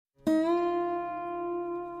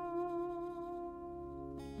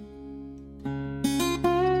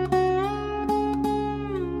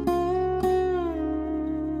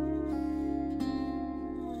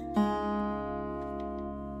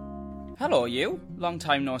Hello you, long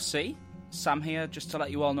time no see. Sam here, just to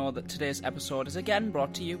let you all know that today's episode is again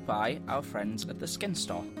brought to you by our friends at The Skin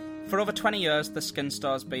Store. For over 20 years, The Skin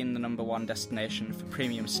Store has been the #1 destination for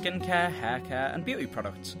premium skincare, hair care and beauty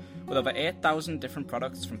products. With over 8,000 different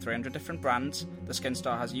products from 300 different brands, The Skin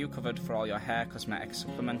Store has you covered for all your hair, cosmetics,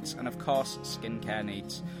 supplements and of course, skincare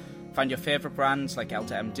needs. Find your favourite brands like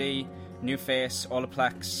EltaMD, NuFace,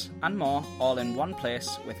 Olaplex and more all in one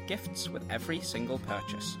place with gifts with every single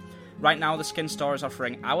purchase. Right now, The Skin Store is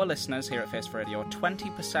offering our listeners here at Face for Radio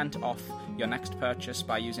 20% off your next purchase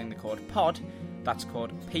by using the code POD. That's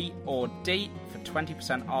code POD for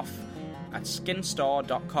 20% off at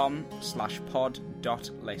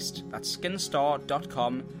skinstore.com/pod.list. That's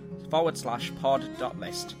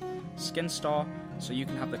skinstore.com/pod.list. Skin Store, so you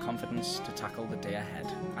can have the confidence to tackle the day ahead.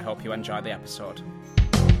 I hope you enjoy the episode.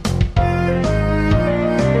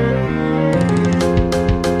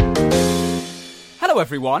 Hello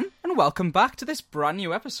everyone, and welcome back to this brand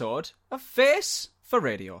new episode of Face for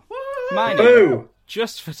Radio. Woo! My name,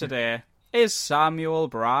 just for today, is Samuel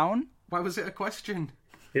Brown. Why was it a question?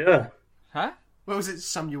 Yeah. Huh? Why was it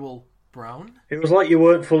Samuel Brown? It was like you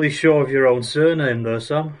weren't fully sure of your own surname there,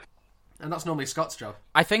 Sam. And that's normally Scott's job.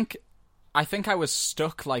 I think I was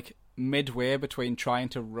stuck like midway between trying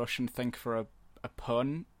to rush and think for a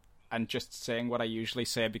pun and just saying what I usually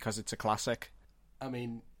say because it's a classic. I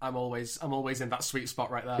mean, I'm always in that sweet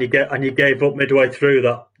spot right there. You gave up midway through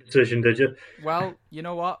that decision, did you? Well, you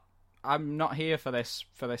know what? I'm not here for this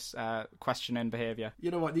questioning behaviour.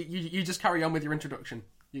 You know what? You just carry on with your introduction.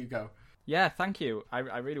 You go. Yeah, thank you.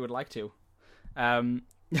 I really would like to. I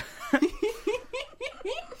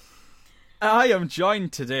am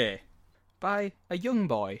joined today by a young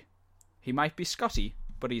boy. He might be Scotty,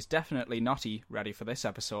 but he's definitely naughty ready for this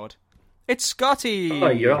episode. It's Scotty! Oh,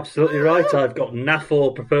 you're absolutely right. I've got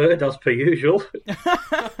NAFO prepared, as per usual.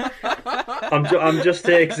 I'm just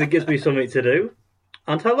here because it gives me something to do.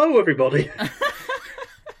 And hello, everybody.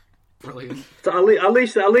 Brilliant. So at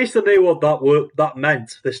least I knew what that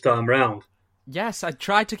meant this time round. Yes, I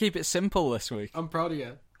tried to keep it simple this week. I'm proud of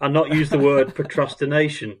you. And not use the word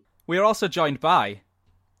procrastination. We are also joined by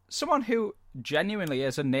someone who genuinely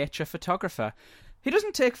is a nature photographer. He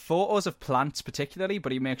doesn't take photos of plants particularly,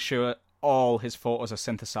 but he makes sure all his photos are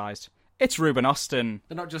synthesized. It's Ruben Austin.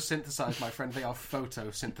 They're not just synthesized, my friend. They are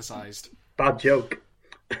photo-synthesized. Bad joke.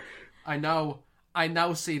 I now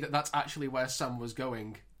see that that's actually where Sam was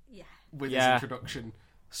going with his introduction.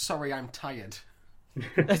 Sorry, I'm tired.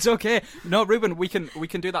 It's okay. No, Ruben, we can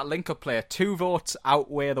do that link-up play. 2 votes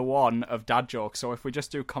outweigh the 1 of dad jokes, so if we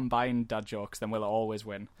just do combined dad jokes, then we'll always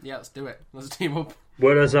win. Yeah, let's do it. Let's team up.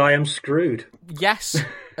 Whereas I am screwed. Yes,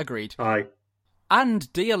 agreed. Aye.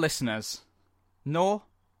 And, dear listeners, no,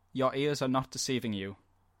 your ears are not deceiving you.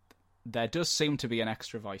 There does seem to be an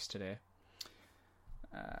extra voice today.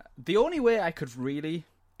 The only way I could really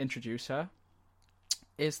introduce her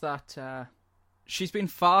is that she's been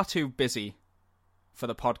far too busy for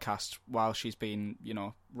the podcast while she's been,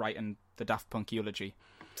 writing the Daft Punk eulogy.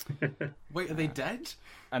 Wait, are they dead?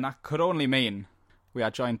 And that could only mean we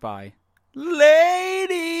are joined by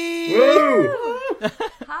Lady! Woo!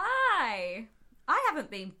 Hi! I haven't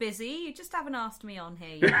been busy, you just haven't asked me on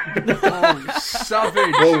here yet. Oh,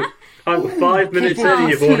 savage! Whoa, I'm 5 minutes in and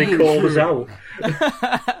you've already called us out.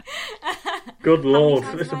 Good lord,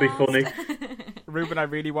 this will be funny. Ruben, I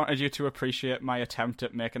really wanted you to appreciate my attempt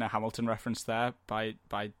at making a Hamilton reference there by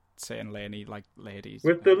saying Laney like ladies.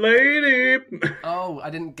 With the lady! Oh, I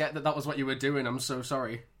didn't get that was what you were doing. I'm so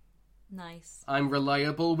sorry. Nice. I'm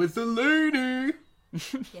reliable with the lady.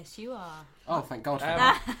 Yes, you are. Oh, thank God for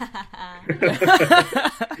that.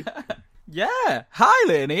 Yeah. Hi,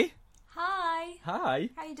 Laney. Hi. Hi.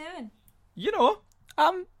 How you doing?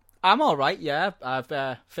 I'm all right. Yeah, I've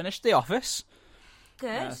finished The Office.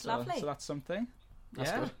 Good. Lovely. So that's something.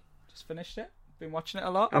 That's good. Just finished it. Been watching it a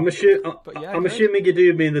lot. I'm assuming you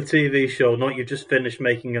do mean the TV show, not you just finished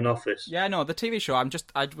making an Office. Yeah, no, the TV show. I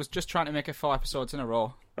was just trying to make it 4 episodes in a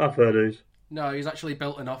row. I've heard it. No, he's actually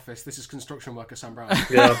built an office. This is construction worker Sam Brown.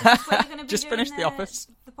 Yeah. That's where you're going to be Just doing finished The Office.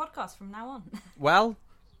 The podcast from now on. Well,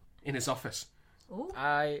 In his office. Ooh.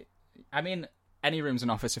 I mean, any room's an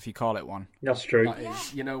office if you call it one. That's true. That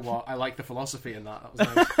is, you know what? I like the philosophy in that.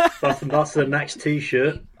 That was nice. That's the next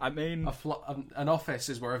T-shirt. I mean, An office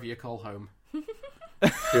is wherever you call home.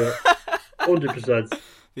 Yeah. 100%.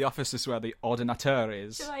 The Office is where the ordinateur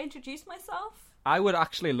is. Should I introduce myself? I would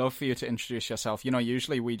actually love for you to introduce yourself.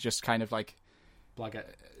 Usually we just kind of like Blag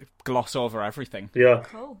it. gloss over everything. Yeah.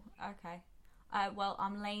 Cool. Okay. Well,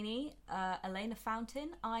 I'm Lainey, Elena Fountain.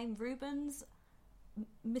 I'm Ruben's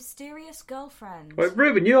mysterious girlfriend. Wait,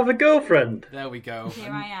 Ruben, you have a girlfriend? There we go.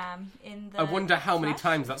 Here I am in the. I wonder how many flesh.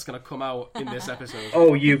 times that's going to come out in this episode.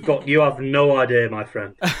 Oh, you have no idea, my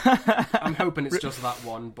friend. I'm hoping it's just that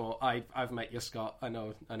one, but I've met you, Scott. I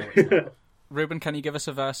know it's not. Ruben, can you give us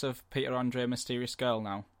a verse of Peter Andre, Mysterious Girl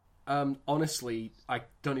now? Honestly, I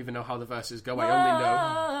don't even know how the verses go. I only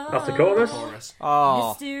know That's the chorus? the chorus. Oh,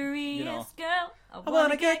 Mysterious girl, I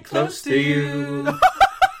want to get close to you.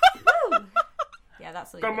 Woo! Yeah,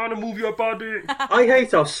 that's Come on and move your body. I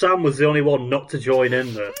hate how Sam was the only one not to join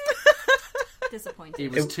in there. disappointing. He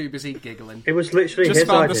was too busy giggling. It was literally just his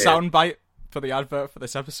found idea. the soundbite for the advert for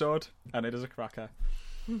this episode, and it is a cracker.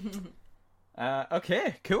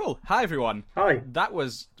 Okay, cool. Hi, everyone. Hi. That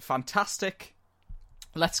was fantastic.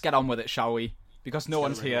 Let's get on with it, shall we? Because no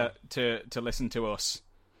one's here to listen to us.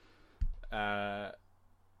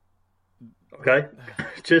 Okay.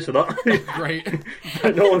 Cheers for that. Great.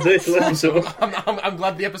 No one's here to listen to us. I'm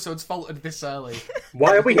glad the episode's faltered this early.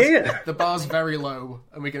 Why are we here? The bar's very low,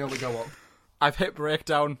 and we can only go up. I've hit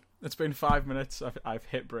breakdown. It's been 5 minutes. I've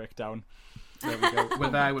hit breakdown. There we go.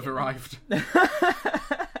 We're there. We've arrived.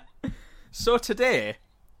 So today,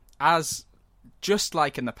 as just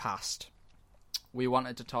like in the past, we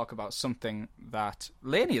wanted to talk about something that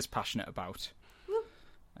Lainey is passionate about.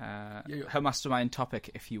 Her mastermind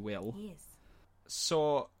topic, if you will. Yes.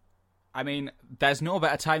 So, I mean, there's no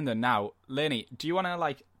better time than now. Lainey, do you want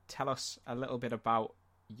to tell us a little bit about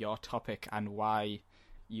your topic and why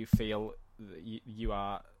you feel that you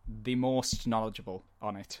are the most knowledgeable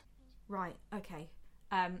on it? Right. Okay.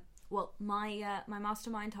 Well, my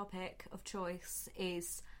mastermind topic of choice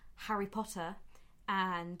is Harry Potter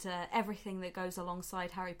and everything that goes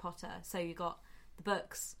alongside Harry Potter. So you got the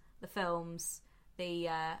books, the films, the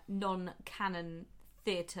non-canon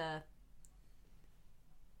theatre.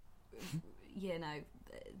 You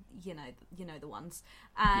know the ones,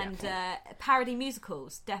 and parody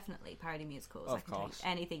musicals. Definitely parody musicals. Of I can course. tell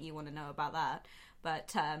you anything you want to know about that,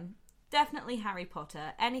 but definitely Harry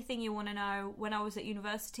Potter. Anything you want to know. When I was at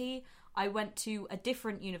university, I went to a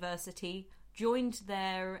different university, joined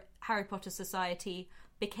their Harry Potter society,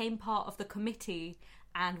 became part of the committee,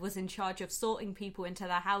 and was in charge of sorting people into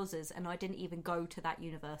their houses, and I didn't even go to that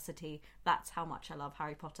university. That's how much I love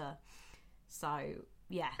Harry Potter. So,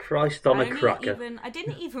 yeah. Christ on a cracker. I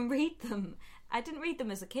didn't even read them. I didn't read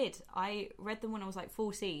them as a kid. I read them when I was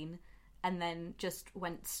 14, and then just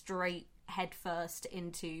went straight headfirst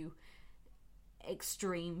into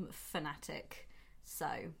extreme fanatic. So,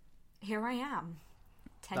 here I am.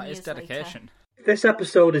 10 That years is dedication. later. This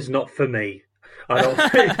episode is not for me. I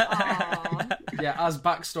don't think. Aw. Yeah, as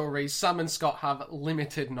backstory, Sam and Scott have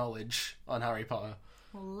limited knowledge on Harry Potter.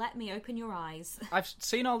 Well, let me open your eyes. I've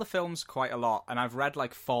seen all the films quite a lot, and I've read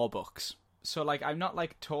 4 books. So I'm not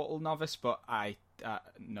total novice, but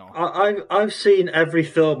no. I've seen every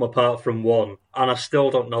film apart from one, and I still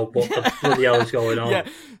don't know what the bloody hell is going on. Yeah,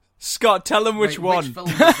 Scott, tell them which one. Which film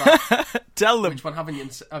was that? Tell them. Which one have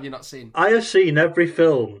you not seen? I have seen every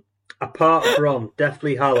film apart from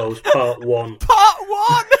Deathly Hallows Part 1. Part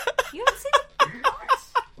 1. You haven't seen it? What?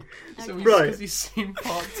 So Okay. Right. because he's seen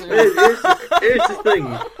part 2. Here's the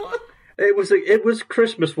thing. It was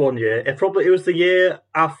Christmas one year. It was the year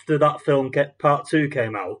after that film Part 2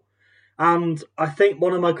 came out. And I think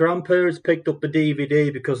one of my grandparents picked up the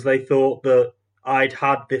DVD because they thought that I'd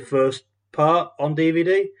had the first part on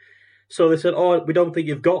DVD. So they said, "Oh, we don't think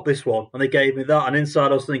you've got this one," and they gave me that. And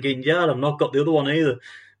inside, I was thinking, "Yeah, I've not got the other one either."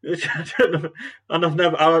 And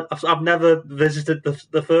I've never visited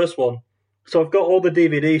the first one. So I've got all the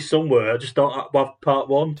DVDs somewhere. I just don't have part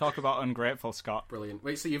 1. Talk about ungrateful, Scott. Brilliant.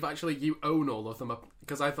 Wait, so you own all of them?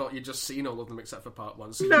 Because I thought you'd just seen all of them except for part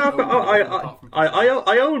 1. So No, you own all of them apart from part one.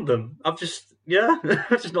 I own them. I've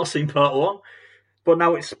just not seen part 1. But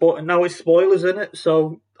now it's spoilers in it,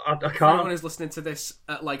 so I If anyone can't. is listening to this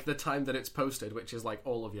at the time that it's posted, which is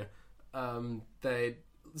all of you,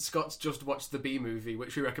 Scott's just watched the B movie,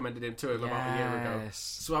 which we recommended him to him about a year ago.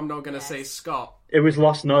 So I'm not going to say Scott. It was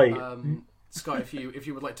last night. Scott, if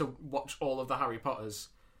you would like to watch all of the Harry Potters,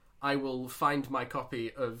 I will find my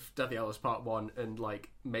copy of Deathly Hallows Part 1 and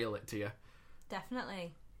mail it to you.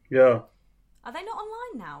 Definitely. Yeah. Are they not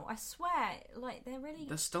online now? I swear, they're really.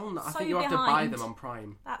 They're still not. I so think you have to buy behind. them on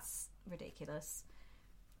Prime. That's ridiculous.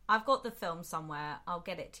 I've got the film somewhere. I'll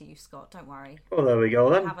get it to you, Scott. Don't worry. Oh, there we go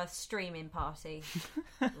then. Have a streaming party.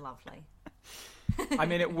 Lovely. I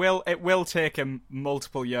mean, it will take him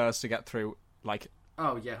multiple years to get through.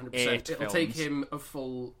 Oh yeah, 100%. 8 It'll films. take him a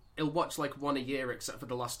full. He'll watch one a year, except for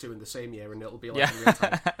the last 2 in the same year, and it'll be in Yeah. real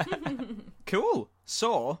time. Cool.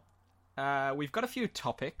 So, we've got a few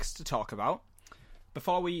topics to talk about.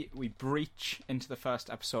 before we breach into the first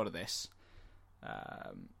episode of this,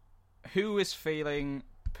 who is feeling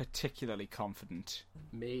particularly confident?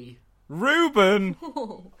 Me. Ruben!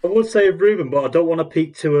 I would say Ruben, but I don't want to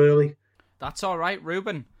peak too early. That's all right,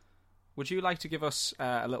 Ruben. Would you like to give us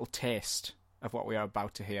a little taste of what we are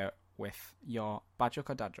about to hear with your bad joke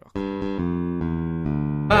or dad joke?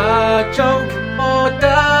 Bad joke or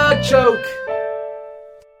dad joke?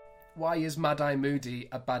 Why is Mad-Eye Moody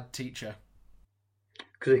a bad teacher?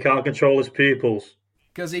 Because he can't control his pupils.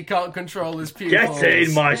 Because he can't control his pupils. Get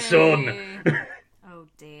in, my son! Oh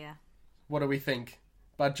dear. What do we think?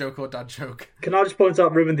 Bad joke or dad joke? Can I just point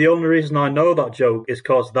out, Ruben, the only reason I know that joke is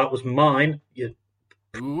because that was mine.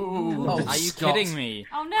 Ooh. Are you Scott. kidding me?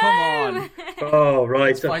 Oh no! Come on. Oh,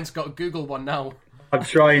 right. Fine, Scott, Google one now. I'm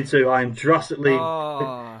trying to. I'm drastically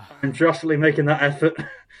making that effort.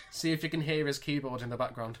 See if you can hear his keyboard in the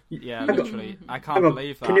background. Yeah, literally. I can't Hang on,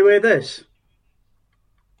 believe that. Can you hear this?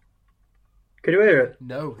 Can you hear it?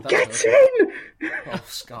 No, that's Get good. in! Oh,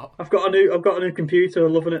 Scott. I've got a new computer.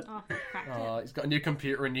 I'm loving it. Oh, cracked it. Oh, he's got a new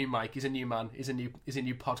computer, a new mic. He's a new man. He's a new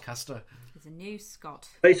podcaster. He's a new Scott.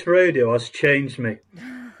 Space radio has changed me.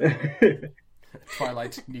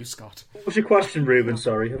 Twilight, new Scott. What was your question, Ruben?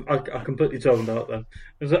 Sorry, I completely zoned out then.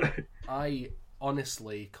 Was that... I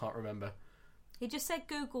honestly can't remember. He just said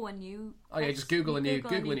Google a new. Oh yeah, just Google a new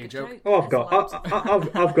good joke. Oh, There's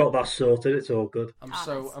I've got that sorted. It's all good.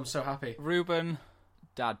 I'm so happy. Ruben,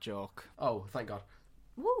 dad joke. Oh, thank God.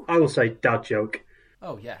 Woo. I will say dad joke.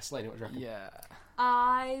 Oh yes, Lainey, what do you reckon? Yeah.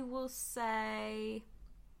 I will say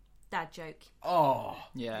dad joke. Oh,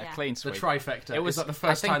 Yeah, Yeah. clean the sweep. trifecta. It was- Is that the I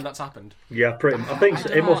first think- time that's happened? Yeah, pretty. I think I so.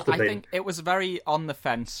 don't It know, must have I been. think it was very on the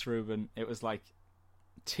fence, Ruben. It was like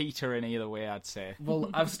teetering either way, I'd say. Well,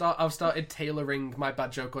 I've started tailoring my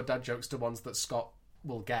bad joke or dad jokes to ones that Scott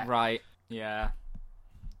will get. Right, yeah.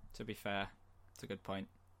 To be fair, it's a good point.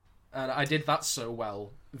 And I did that so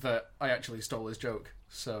well that I actually stole his joke.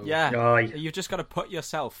 So Yeah, Aye. you've just got to put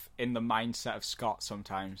yourself in the mindset of Scott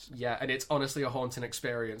sometimes. yeah, and it's honestly a haunting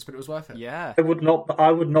experience, but it was worth it. Yeah. I would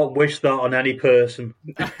not wish that on any person.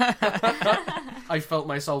 I felt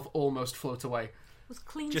myself almost float away. Was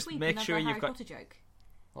clean Just sweep make another sure you've Harry got- Potter joke?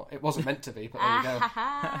 Well, it wasn't meant to be, but there you go.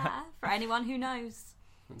 For anyone who knows.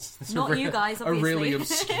 It's Not you guys, a really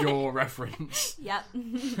obviously. obscure reference. Yep.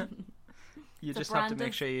 You The just have to brand make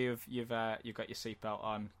of- sure you've got your seatbelt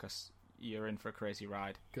on because you're in for a crazy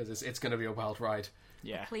ride. Because it's going to be a wild ride.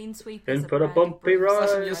 Yeah. Clean sweep In is a for a brand of bumpy Bruce ride.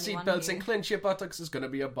 for Fasten your anyone seatbelts who- and clench your buttocks. It's going to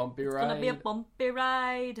be a bumpy ride. It's gonna be a bumpy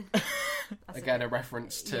ride. That's Again, it. a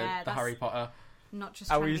reference to Yeah, the that's- Harry Potter. Not just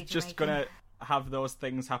Are trying we to be just Jamaican. gonna have those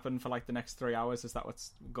things happen for like the next 3 hours? Is that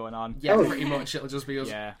what's going on? Yeah, Oh. pretty much. It'll just be us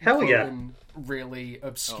Yeah. Hell yeah. quoting really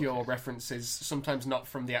obscure Okay. references, sometimes not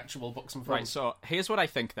from the actual books and films. Right, so here's what I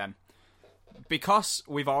think then. Because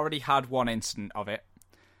we've already had one incident of it,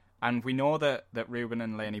 and we know that Ruben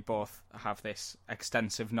and Lainey both have this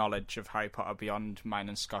extensive knowledge of Harry Potter beyond mine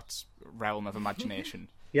and Scott's realm of imagination.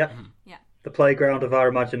 Yeah, Yeah. the playground of our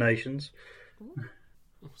imaginations.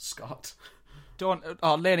 Scott.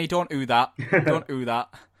 Lainey, don't ooh that. Don't ooh that.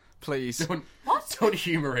 Please. Don't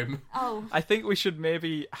humour him. Oh, I think we should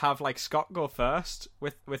maybe have like Scott go first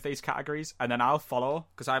with these categories, and then I'll follow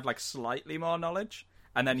because I have like slightly more knowledge,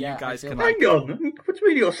 and then Yeah, you guys I feel can like- like. Hang on, what do you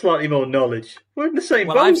mean you got slightly more knowledge? We're in the same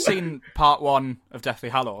Well, boat. I've seen part 1 of Deathly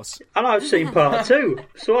Hallows. and I've seen part 2,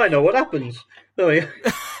 so I know what happens. Oh yeah.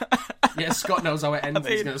 Yeah, Scott knows how it ends.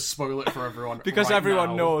 He's mean- going to spoil it for everyone. Because right everyone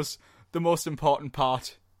now. knows the most important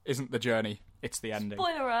part isn't the journey, it's the ending.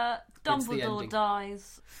 spoiler alert! the Dumbledore ending.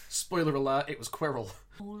 dies Spoiler alert, it was Quirrell.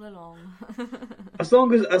 all along. As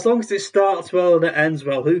long as it starts well and it ends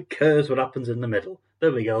well, who cares what happens in the middle?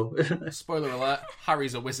 There we go. Spoiler alert,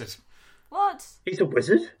 Harry's a wizard. What? He's a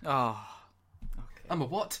wizard. Oh, I'm a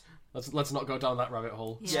what? Let's not go down that rabbit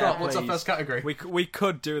hole. Yeah. Scott, what's our please. first category? we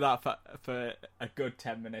could do that for a good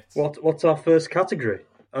 10 minutes. What's our first category?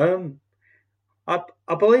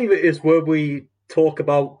 I believe it is where we talk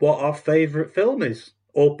about what our favourite film is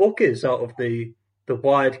or book is out of the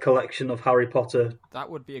wide collection of Harry Potter. That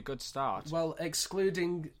would be a good start. Well,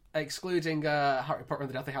 excluding Harry Potter and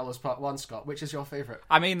the Deathly Hallows Part 1, Scott, which is your favourite?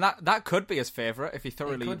 I mean, that could be his favourite if he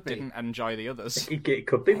thoroughly could be. didn't enjoy the others. It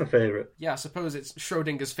could be my favourite. Yeah, I suppose it's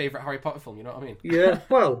Schrodinger's favourite Harry Potter film, you know what I mean? Yeah.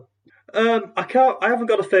 Well, I haven't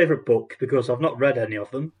got a favourite book because I've not read any of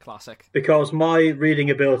them. Classic. Because my reading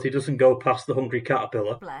ability doesn't go past the Hungry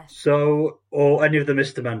Caterpillar. Bless. Or any of the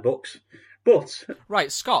Mr. Men books. But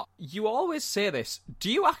Right, Scott, you always say this.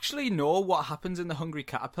 Do you actually know what happens in the Hungry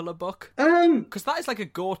Caterpillar book? um, Because that is like a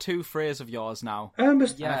go-to phrase of yours now.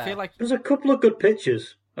 there's, And I feel like there's a couple of good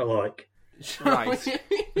pictures I like. Right.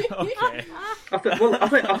 Okay.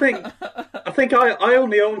 I think I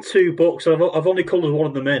only own 2 books. And I've only coloured one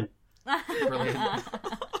of them in. Brilliant.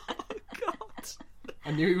 God.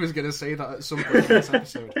 I knew he was going to say that at some point in this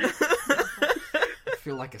episode. I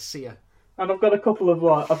feel like a seer. And I've got a couple of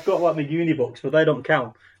my uni books, but they don't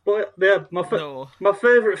count. But yeah, my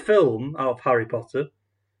favourite film out of Harry Potter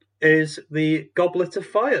is The Goblet of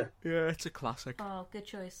Fire. Yeah, it's a classic. Oh, good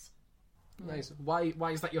choice. Nice. Why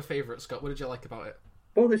is that your favourite, Scott? What did you like about it?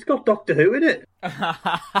 Well, it's got Doctor Who in it, and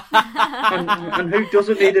who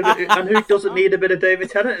doesn't need a bit of David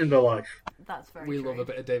Tennant in their life? That's very We true. love a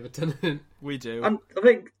bit of David Tennant. We do. And I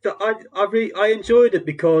think that I enjoyed it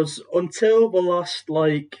because until the last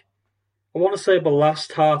the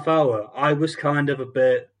last half hour, I was kind of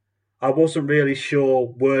I wasn't really sure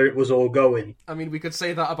where it was all going. I mean, we could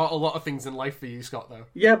say that about a lot of things in life for you, Scott, though.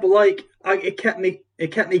 Yeah, but it kept me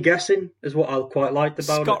guessing, is what I quite liked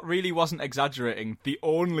about Scott it. really wasn't exaggerating. The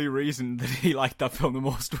only reason that he liked that film the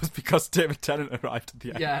most was because David Tennant arrived at the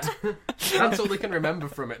end. Yeah. That's all they can remember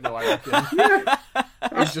from it, though, I reckon.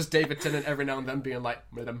 It's just David Tennant every now and then being like,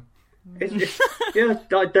 with him.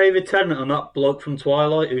 Like David Tennant and that bloke from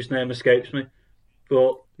Twilight, whose name escapes me.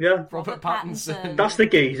 But yeah, Robert Pattinson. that's the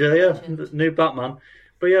geezer, yeah, the new Batman.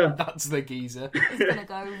 But yeah, That's the geezer. He's gonna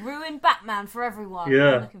go ruin Batman for everyone.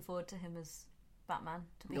 Yeah. I'm looking forward to him as Batman.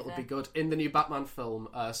 To be It'll fair. be good. In the new Batman film,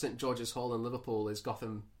 St. George's Hall in Liverpool is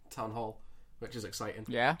Gotham Town Hall, which is exciting.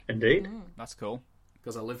 Yeah, indeed. that's cool.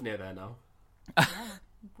 Because I live near there now.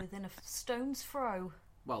 Within a stone's throw.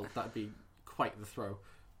 Well, that'd be quite the throw.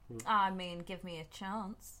 I mean, give me a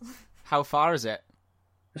chance. How far is it?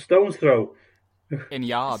 A stone's throw. In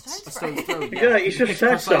yards. A stone's throw. Yeah, you should It's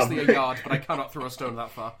have said precisely Sam. a yard, but I cannot throw a stone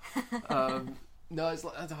that far. No, it's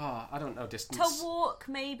like, I don't know distance. To walk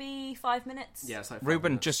maybe 5 minutes. Yeah, it's like 5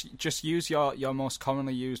 Ruben, minutes. just use your most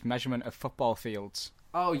commonly used measurement of football fields.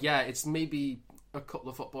 Oh yeah, it's maybe a couple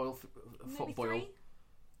of Maybe football. 3?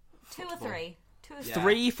 2 or Football. 3? 2 or 3. Yeah.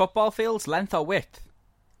 3 football fields, length or width?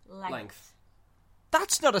 Length.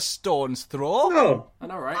 That's not a stone's throw. No, I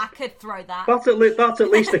know, right? I could throw that. that's at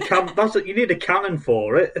least a can. You need a cannon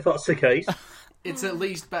for it, if that's the case. It's at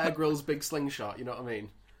least Bear Grylls' big slingshot. You know what I mean?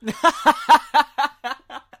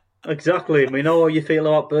 Exactly. We know how you feel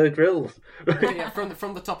about Bear Grylls. Yeah,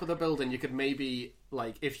 from the top of the building, you could maybe,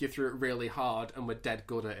 like, if you threw it really hard and were dead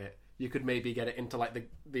good at it, you could maybe get it into like the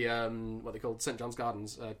what they called St. John's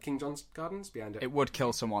Gardens, King John's Gardens behind it. It would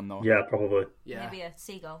kill someone though. Yeah, probably. Yeah, Maybe a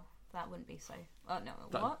seagull. That wouldn't be so. Oh no!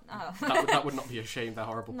 That- What? Oh that would not be a shame. They're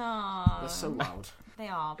horrible. no! They're so loud. They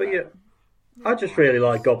are. But yeah, I just really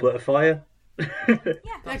like Goblet of Fire.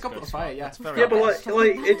 Yeah, Goblet of Fire. Yeah, That's very Yeah, but honest.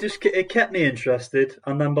 it kept me interested,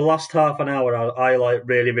 and then the last half an hour, I like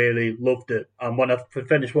really loved it. And when I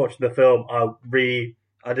finished watching the film,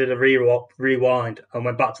 I did a rewind and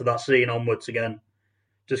went back to that scene onwards again,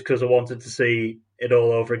 just because I wanted to see it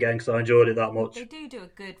all over again because I enjoyed it that much. They do a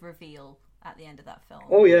good reveal at the end of that film.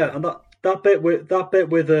 Oh yeah, and that bit with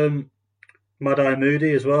Mad-Eye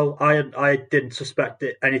Moody as well. I didn't suspect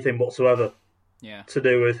it anything whatsoever Yeah. to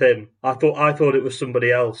do with him. I thought it was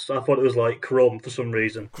somebody else. I thought it was like Crumb for some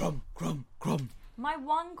reason. Crumb. My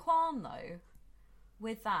one qualm though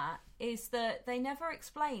with that is that they never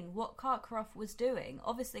explain what Karkaroff was doing.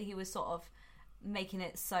 Obviously, he was sort of making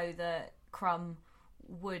it so that Crumb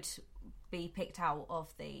would be picked out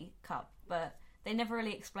of the cup, but they never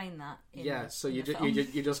really explain that. yeah. So in you the you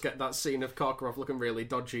film. just get that scene of Karkaroff looking really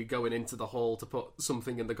dodgy, going into the hall to put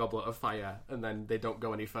something in the Goblet of Fire, and then they don't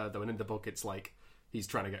go any further. And in the book, it's like he's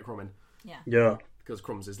trying to get Crumb in Yeah, because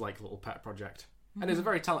Crumb's his like little pet project, and he's a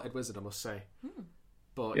very talented wizard, I must say.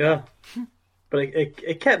 But yeah. But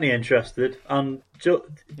it kept me interested, and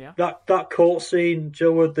Yeah. that court scene,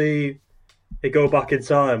 Joe, with they go back in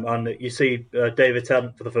time and you see David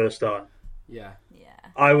Tennant for the first time. yeah. Yeah.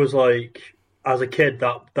 I was like, as a kid,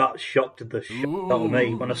 that shocked the shit out of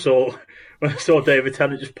me when I saw David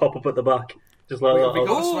Tennant just pop up at the back, just like We that. got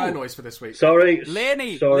a Ooh. swear noise for this week. Sorry,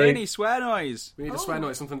 Laney, swear noise. We need a swear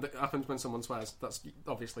noise, something that happens when someone swears. That's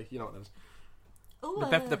obviously, you know what that is.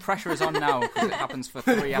 Ooh, The pressure is on now because it happens for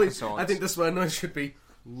 3 Please, episodes. I think the swear noise should be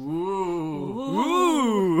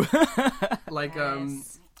ooh. Ooh. Like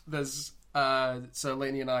Nice. there's so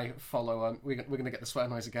Lainey and I follow we're going to get the swear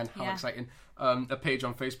noise again, how Yeah. exciting, a page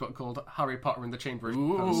on Facebook called Harry Potter and the Chamber of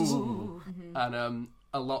Ghosts, and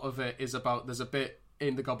a lot of it is about, there's a bit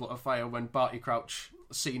in the Goblet of Fire when Barty Crouch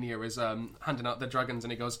Senior is handing out the dragons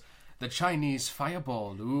and he goes, the Chinese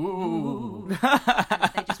fireball, ooh.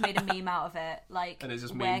 They just made a meme out of it. Like, And it's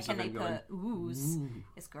just where memes can of they him going, put oohs?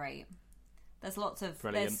 It's great. There's lots of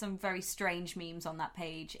Brilliant. there's some very strange memes on that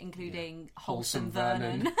page, including Wholesome Wholesome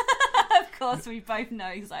Vernon. Vernon. Of course, we both know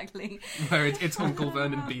exactly. Where it's Uncle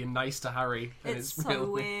Vernon being nice to Harry. And It's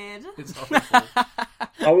so weird. It's horrible.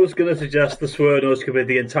 I was going to suggest the swear noise could be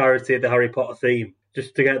the entirety of the Harry Potter theme,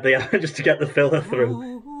 just to get the filler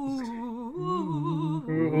through.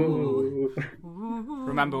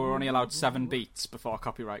 Remember, we're only allowed 7 beats before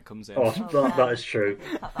copyright comes in. Oh, that is true.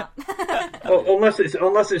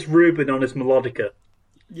 unless it's Ruben on his melodica,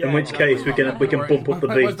 in which case we can bump up the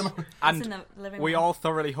beats. And It's in the living we room. all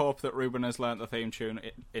thoroughly hope that Ruben has learnt the theme tune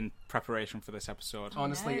in preparation for this episode.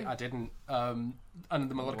 Honestly, I didn't. And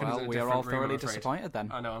the melodica is in Well, a we are different all room, thoroughly I'm afraid. disappointed then.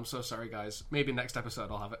 I know, I'm so sorry, guys. Maybe next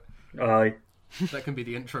episode I'll have it. Aye. That can be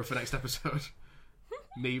the intro for next episode.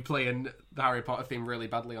 Me playing the Harry Potter theme really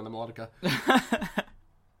badly on the melodica.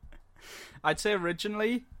 I'd say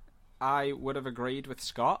originally I would have agreed with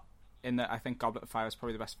Scott in that I think Goblet of Fire is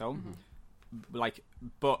probably the best film.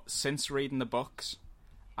 But since reading the books,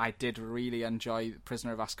 I did really enjoy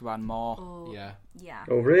Prisoner of Azkaban more. Oh, Yeah. yeah.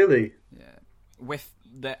 Oh, really? With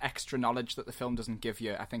the extra knowledge that the film doesn't give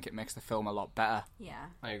you, I think it makes the film a lot better. Yeah.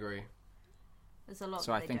 I agree. There's a lot.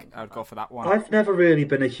 So that I they think don't I would cover. go for that one. I've never really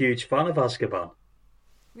been a huge fan of Azkaban.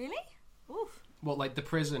 Really? Oof. Well, like the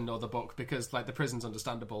prison or the book, because like the prison's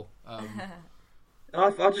understandable. I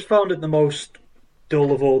just found it the most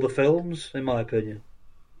dull of all the films, in my opinion.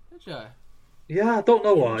 Yeah. Yeah, I don't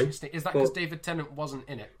know why. Interesting. Is that because But- David Tennant wasn't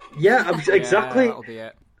in it? Yeah, Yeah, exactly. that'll be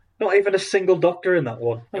it. Not even a single doctor in that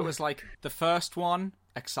one. It was like the first one,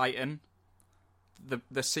 exciting.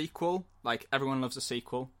 The sequel, like everyone loves a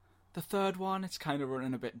sequel. The third one, it's kind of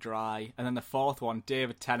running a bit dry, and then the fourth one,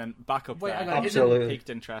 David Tennant, back up Wait, there, hang on, Absolutely. piqued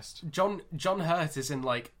interest. John Hurt is in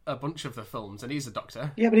like a bunch of the films, and he's a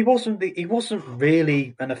doctor. Yeah, but he wasn't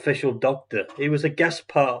really an official doctor. He was a guest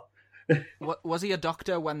part. Was he a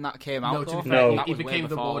doctor when that came out? No, to though? be fair, No. That he was way became the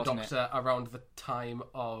before, War wasn't it? Doctor around the time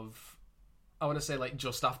of, I want to say like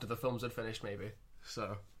just after the films had finished, maybe.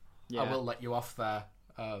 So Yeah. I will let you off there.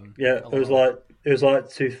 Yeah, it was like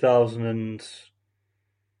 2000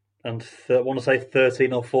 and I want to say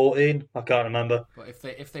 13 or 14. I can't remember. But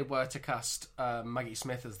if they were to cast Maggie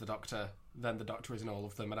Smith as the Doctor, then the Doctor is in all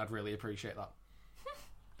of them, and I'd really appreciate that.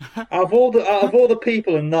 Out of all the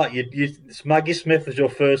people in that, Maggie Smith was your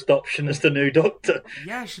first option as the new Doctor.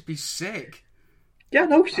 Yeah, she'd be sick. Yeah, I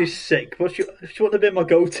know she's sick, but she wouldn't have been my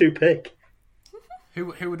go-to pick.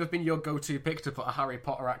 Who would have been your go-to pick to put a Harry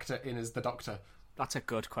Potter actor in as the Doctor? That's a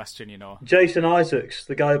good question, you know. Jason Isaacs,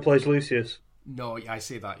 the guy who plays Lucius. No, I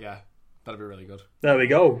see that. Yeah, that'd be really good. There we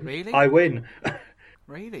go. Really? I win.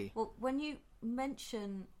 Really? Well, when you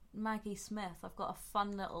mention Maggie Smith, I've got a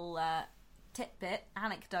fun little tidbit,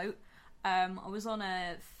 anecdote. I was on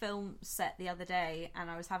a film set the other day and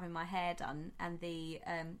I was having my hair done, and the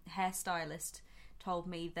hairstylist told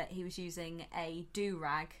me that he was using a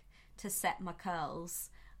do-rag to set my curls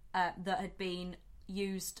that had been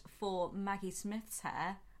used for Maggie Smith's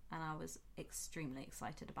hair, and I was extremely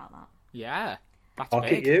excited about that. Yeah. That's Look at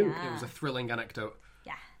big. you. Yeah. It was a thrilling anecdote.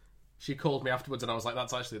 Yeah. She called me afterwards, and I was like,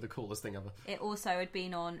 "That's actually the coolest thing ever." It also had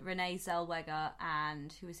been on Renee Zellweger,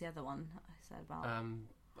 and who was the other one I said about?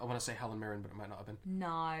 I want to say Helen Mirren, but it might not have been.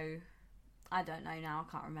 No, I don't know now.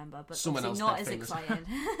 I can't remember. But Someone obviously else not as dead famous. excited.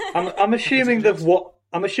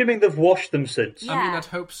 I'm assuming they've washed them since. Yeah. I mean, I'd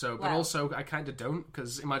hope so, but Well. also I kind of don't,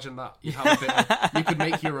 because imagine that you have a bit. You could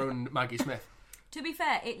make your own Maggie Smith. To be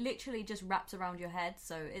fair, it literally just wraps around your head,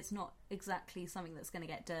 so it's not exactly something that's going to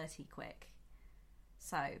get dirty quick.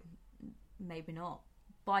 So maybe not.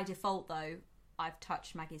 By default, though, I've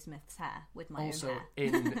touched Maggie Smith's hair with my Also, own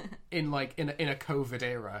hair. in a COVID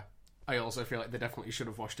era, I also feel like they definitely should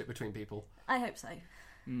have washed it between people. I hope so.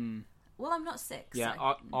 Well, I'm not sick. Yeah,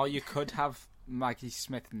 So. or you could have Maggie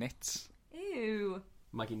Smith knits. Ew.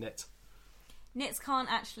 Maggie Knit. Knits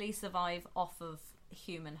can't actually survive off of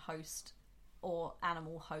human host or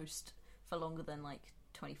animal host for longer than like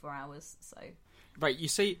 24 hours. So Right, you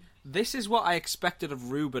see, this is what I expected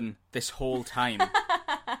of Ruben this whole time.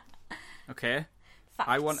 Okay?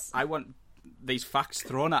 facts. I want these facts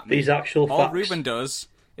thrown at me. These actual All facts. Ruben does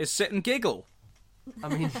is sit and giggle. I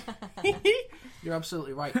mean, you're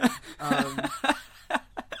absolutely right. I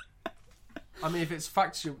mean, if it's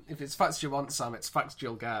facts you want, Sam, it's facts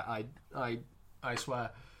you'll get. I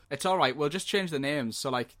swear. It's alright, we'll just change the names. So,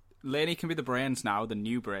 like, Lainey can be the brains now, the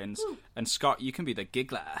new brains, and Scott, you can be the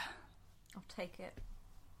giggler. I'll take it.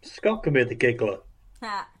 Scott can be the giggler.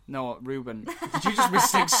 Ah, No, Ruben. Did you just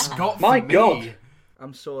mistake Scott for My me? God.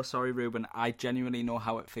 I'm so sorry, Ruben. I genuinely know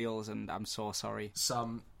how it feels, and I'm so sorry.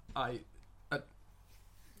 Sam,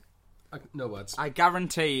 no words. I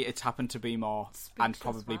guarantee it's happened to be more, and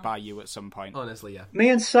Speechless, probably wow. by you at some point. Honestly, yeah. Me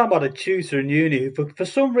and Sam had a tutor in uni who, for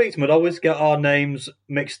some reason, would always get our names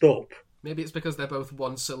mixed up. Maybe it's because they're both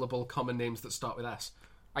one-syllable common names that start with S.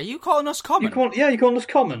 Are you calling us common? You call us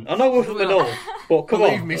common. I know we're from the north, but come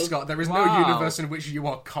Believe on. me, Scott, there is no Wow. universe in which you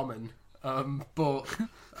are common. But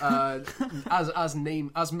as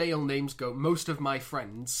male names go, most of my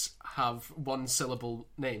friends have one-syllable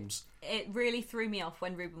names. It really threw me off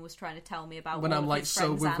when Ruben was trying to tell me about When all I'm of like, his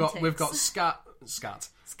so friends' we've got scat,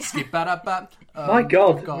 skibadabat. My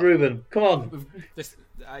God, Ruben, come on. This,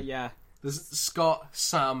 yeah. There's Scott,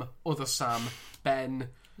 Sam, other Sam, Ben,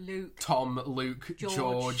 Luke, Tom, Luke, George.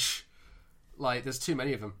 George. Like, there's too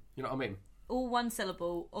many of them. You know what I mean? all one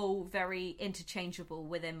syllable, all very interchangeable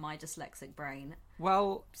within my dyslexic brain.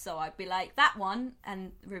 Well, So I'd be like, that one,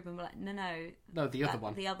 and Ruben would be like, no, The other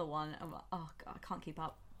one. the other one. I'm like, oh God, I can't keep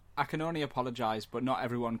up. I can only apologise, but not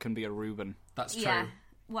everyone can be a Ruben. That's true. Yeah.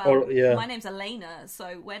 Well, yeah. my name's Elena,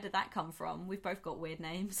 so where did that come from? We've both got weird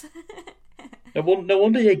names. No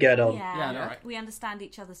wonder you get on. Yeah, I know, right? We understand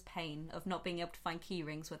each other's pain of not being able to find key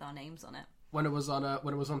rings with our names on it. When it was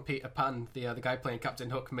on Peter Pan, the guy playing Captain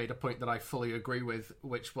Hook made a point that I fully agree with,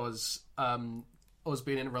 which was us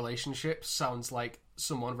being in a relationship sounds like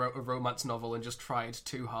someone wrote a romance novel and just tried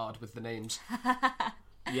too hard with the names.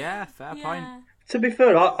 Yeah, fair point. To be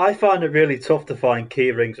fair, I find it really tough to find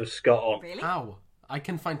key rings with Scott on. Really? How? I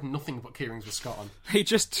can find nothing but keyrings with Scott on. He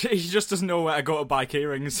just doesn't know where to go to buy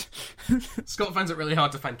keyrings. Scott finds it really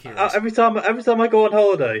hard to find keyrings. Every time I go on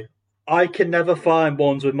holiday, I can never find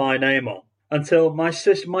ones with my name on. Until my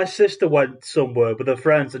sister went somewhere with her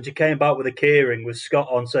friends and she came back with a keyring with Scott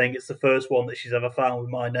on, saying it's the first one that she's ever found with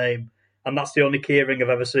my name, and that's the only keyring I've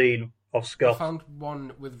ever seen of I Scott. found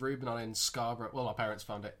one with Ruben on it in Scarborough. Well, our parents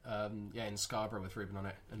found it, in Scarborough with Ruben on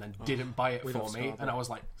it, and then didn't buy it for love me. Scarborough. And I was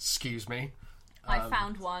like, "Excuse me." I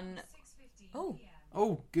found one. Oh,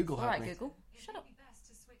 Oh, Google all help right, me. Google. Shut up.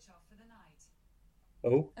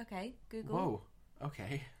 Oh, Okay, Google. Whoa.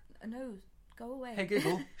 Okay. No, go away. Hey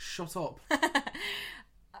Google, shut up.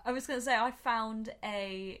 I was going to say, I found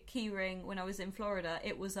a keyring when I was in Florida.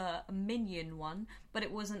 It was a Minion one, but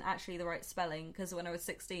it wasn't actually the right spelling, because when I was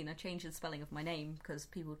 16, I changed the spelling of my name, because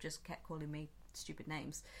people just kept calling me stupid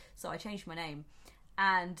names. So I changed my name,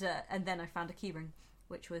 and then I found a keyring,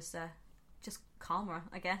 which was just calmer,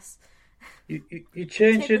 I guess. you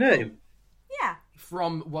changed your Typical. name? Yeah.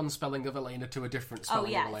 From one spelling of Elena to a different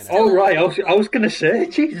spelling yeah, of Elena. still- Oh right, I was going to say,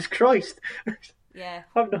 Jesus Christ. Yeah.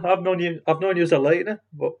 I've known you as Elena,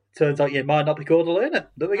 but turns out you might not be called Elena.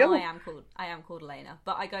 There we go. No, I am called Elena,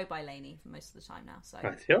 but I go by Lainey for most of the time now. So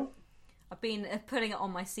Right, yeah. I've been putting it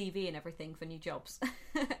on my CV and everything for new jobs,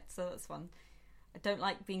 so that's fun. I don't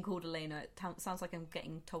like being called Elena. It sounds like I'm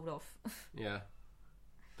getting told off. Yeah.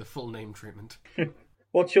 The full name treatment.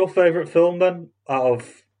 What's your favourite film then? Out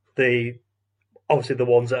of obviously the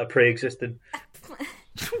ones that are pre-existing.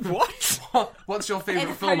 What? What's your favourite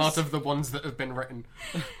In film post- out of the ones that have been written?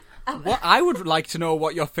 What? I would like to know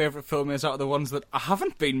what your favourite film is out of the ones that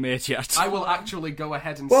haven't been made yet. I will actually go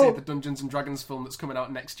ahead and Well- say the Dungeons and Dragons film that's coming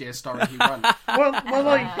out next year starring Hugh Grant. Well,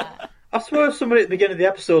 like I swear somebody at the beginning of the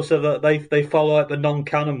episode said that they follow like the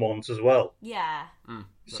non-canon ones as well. Yeah.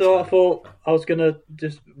 So I thought I was gonna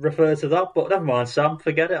just refer to that, but never mind, Sam.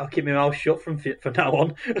 Forget it. I'll keep my mouth shut from now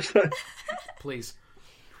on. Please.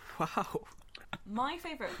 Wow. My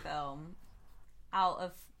favourite film out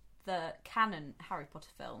of the canon Harry Potter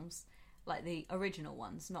films, like the original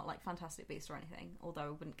ones, not like Fantastic Beasts or anything, although I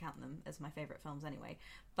wouldn't count them as my favourite films anyway.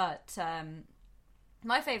 But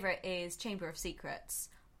my favourite is Chamber of Secrets,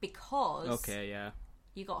 because Okay, yeah.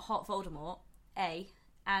 you got Hot Voldemort,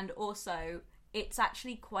 and also it's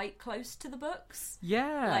actually quite close to the books.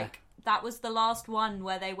 Yeah. Like, that was the last one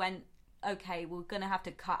where they went, okay, we're going to have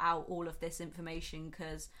to cut out all of this information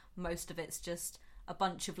because most of it's just a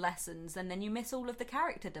bunch of lessons, and then you miss all of the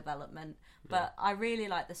character development. But I really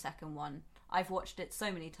like the second one. I've watched it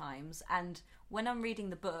so many times, and when I'm reading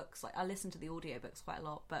the books, like, I listen to the audiobooks quite a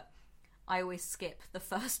lot, but I always skip the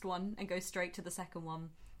first one and go straight to the second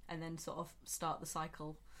one, and then sort of start the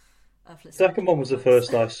cycle of listening. Second one was the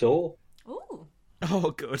first I saw. Ooh.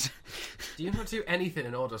 Oh, good. Do you not do anything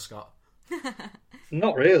in order, Scott?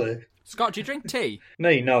 Not really. Scott, do you drink tea?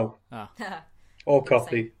 Me, no. Or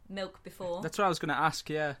coffee. Milk before That's what I was going to ask,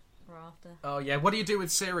 yeah. or after. Oh yeah, what do you do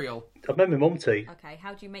with cereal? I made my mum tea. Okay,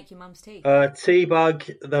 how do you make your mum's tea? Tea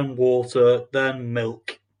bag, then water, then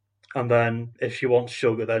milk, and then if she wants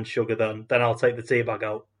sugar, then then I'll take the tea bag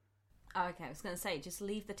out. Oh, okay, I was going to say, just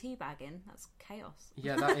leave the tea bag in. That's chaos.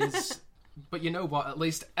 Yeah, that is. But you know what? At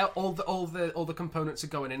least all the components are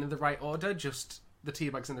going in the right order. Just the tea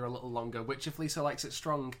bag's in there a little longer. Which, if Lisa likes it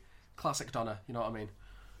strong, classic Donna. You know what I mean?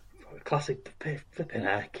 Classic flipping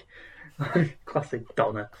heck. Classic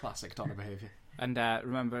Donna. Classic Donna behaviour. And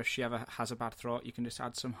remember, if she ever has a bad throat, you can just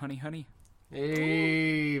add some honey, honey.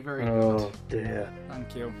 Hey, very good. Oh dear.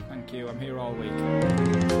 Thank you. I'm here all week.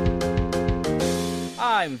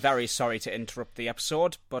 I'm very sorry to interrupt the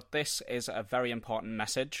episode, but this is a very important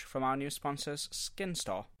message from our new sponsors, Skin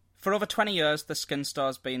Store. For over 20 years, the Skin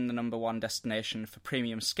Store's been the #1 destination for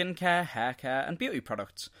premium skincare, hair care, and beauty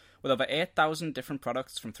products. With over 8,000 different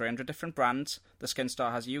products from 300 different brands, the Skin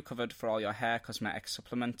Store has you covered for all your hair, cosmetics,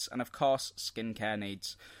 supplements, and of course, skincare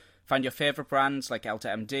needs. Find your favourite brands like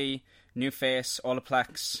Elta MD, NuFace,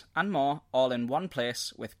 Olaplex, and more, all in one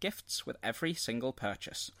place with gifts with every single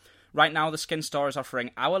purchase. Right now, the Skin Store is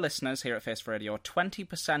offering our listeners here at Face for Radio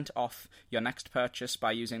 20% off your next purchase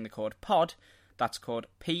by using the code POD. That's code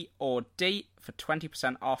POD for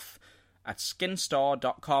 20% off at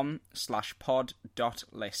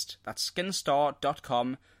skinstore.com/pod.list. That's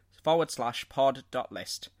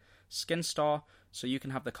skinstore.com/pod.list. Skin Store, so you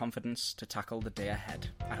can have the confidence to tackle the day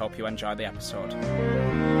ahead. I hope you enjoy the episode.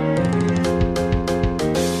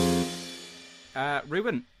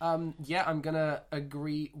 Ruben. Yeah, I'm gonna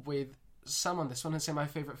agree with Sam on this one and say my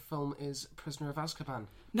favourite film is Prisoner of Azkaban.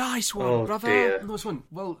 Nice one, Oh, brother. dear. Nice one.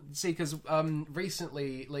 Well, see, because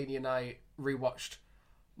recently Lainey and I rewatched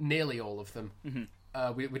nearly all of them.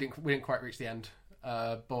 Mm-hmm. We didn't quite reach the end,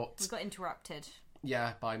 but We got interrupted.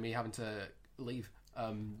 yeah, by me having to leave.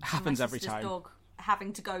 Happens My every sister's time. dog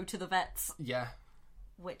having to go to the vets, Yeah,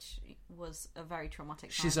 which was a very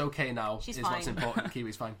traumatic time. she's okay now. She's is what's fine. important.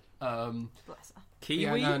 Kiwi's fine. Bless her.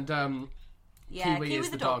 Kiwi? Yeah, and Yeah, Kiwi is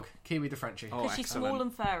the dog. Kiwi the Frenchie, Oh, Because she's excellent. small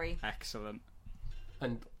and furry. Excellent.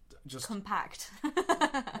 and just Compact.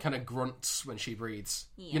 kind of grunts when she breathes.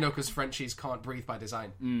 Yeah. You know, because Frenchies can't breathe by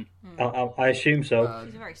design. I assume so.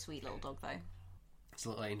 She's a very sweet little dog, though. It's a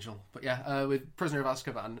little angel. But yeah, with Prisoner of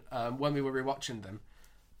Azkaban, when we were rewatching them,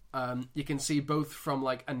 you can see both from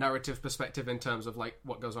like a narrative perspective in terms of like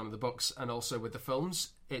what goes on in the books, and also with the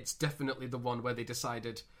films. It's definitely the one where they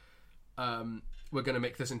decided we're going to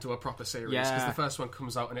make this into a proper series, because Yeah. the first one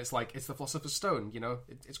comes out and it's like it's the Philosopher's Stone, you know,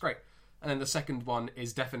 it's great. And then the second one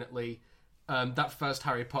is definitely that first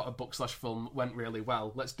Harry Potter book/film went really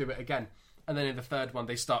well. Let's do it again. And then in the third one,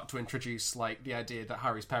 they start to introduce like the idea that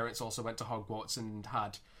Harry's parents also went to Hogwarts and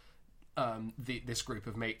had this group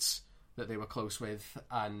of mates that they were close with,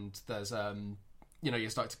 and there's you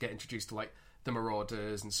start to get introduced to like the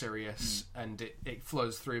Marauders and Sirius, and it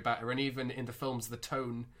flows through better. And even in the films, the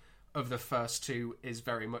tone of the first two is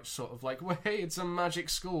very much sort of like, well, hey, it's a magic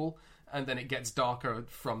school, and then it gets darker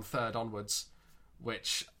from third onwards,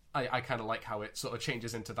 which I kind of like how it sort of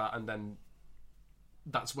changes into that, and then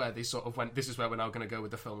that's where they sort of went, this is where we're now going to go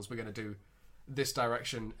with the films. We're going to do this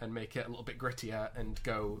direction and make it a little bit grittier and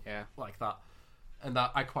go like that. And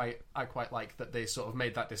that I quite like that they sort of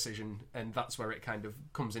made that decision, and that's where it kind of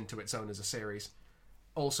comes into its own as a series.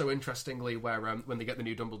 Also, interestingly, where when they get the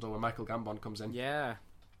new Dumbledore, when Michael Gambon comes in,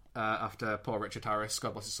 after poor Richard Harris,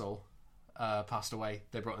 God bless his soul, passed away,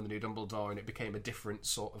 they brought in the new Dumbledore, and it became a different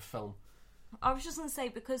sort of film. I was just going to say,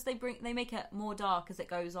 because they make it more dark as it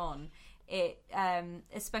goes on, it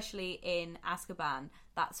especially in Azkaban,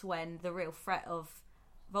 that's when the real threat of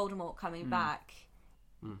Voldemort coming back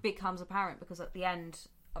becomes apparent, because at the end,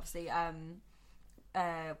 obviously,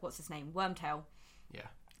 what's his name? Wormtail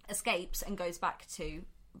escapes and goes back to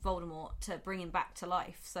Voldemort to bring him back to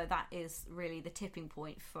life. So that is really the tipping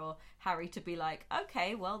point for Harry to be like,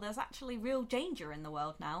 okay, well, there's actually real danger in the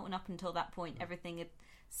world now. And up until that point, everything had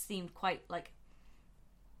seemed quite like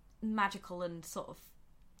magical and sort of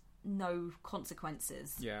no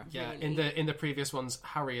consequences. Yeah. Really. In the previous ones,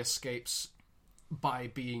 Harry escapes by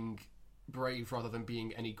being brave rather than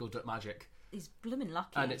being any good at magic. He's blooming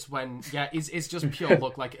lucky. And it's when, it's just pure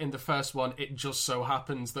luck. Like, in the first one, it just so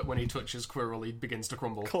happens that when he touches Quirrell, he begins to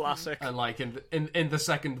crumble. Classic. And, like, in the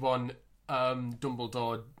second one,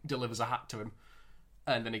 Dumbledore delivers a hat to him,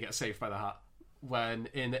 and then he gets saved by the hat. When,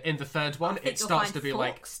 in the third one, it starts to be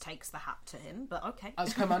like... Fawkes takes the hat to him, but okay.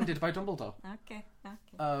 As commanded by Dumbledore. Okay.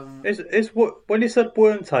 Is when you said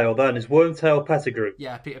Wormtail, then is Wormtail Pettigrew?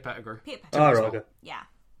 Yeah, Peter Pettigrew. Peter Oh, Pettigrew. right, okay. Yeah.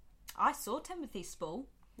 I saw Timothy Spall.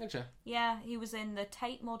 Did you? Yeah, he was in the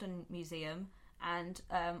Tate Modern Museum, and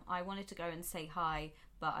I wanted to go and say hi,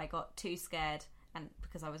 but I got too scared, and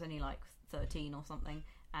because I was only like 13 or something,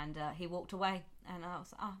 and he walked away, and I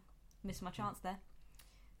was missed my chance there.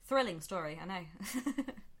 Thrilling story, I know.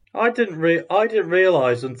 I didn't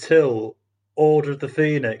realise until Order of the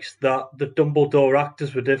Phoenix that the Dumbledore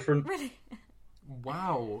actors were different. Really?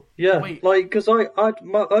 Wow. Yeah, Wait. like, because I heard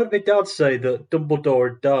my dad say that Dumbledore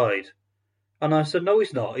had died, and I said, no,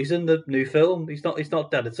 he's not. He's in the new film. He's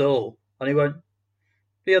not dead at all. And he went,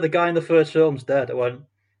 yeah, the guy in the first film's dead. I went,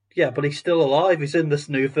 yeah, but he's still alive. He's in this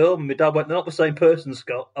new film. My dad went, they're not the same person,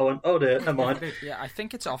 Scott. I went, oh dear, never mind. Yeah, I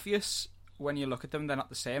think it's obvious when you look at them, they're not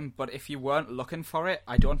the same. But if you weren't looking for it,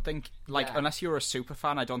 I don't think, unless you were a super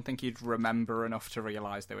fan, I don't think you'd remember enough to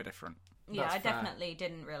realise they were different. Yeah, That's I fair. definitely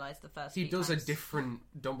didn't realise the first He few does times. a different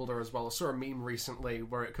Dumbledore as well. I saw a meme recently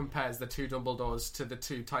where it compares the two Dumbledores to the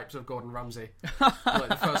two types of Gordon Ramsay. Like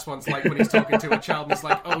the first one's like when he's talking to a child and he's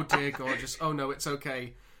like, "Oh dear, gorgeous. Oh no, it's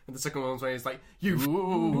okay." And the second one's when he's like,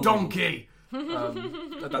 "You donkey."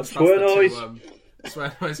 That's Swear the noise.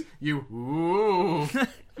 swear noise. You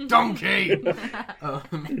donkey.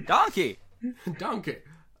 Donkey! Donkey.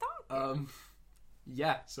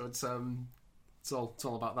 Yeah. So it's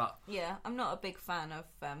all about that. Yeah, I'm not a big fan of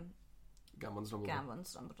Gambon's Dumbledore.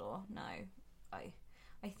 Gambon's Dumbledore. No,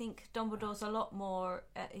 I think Dumbledore's a lot more.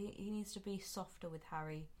 He needs to be softer with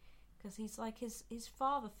Harry because he's like his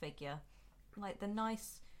father figure, like the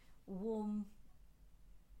nice, warm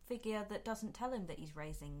figure that doesn't tell him that he's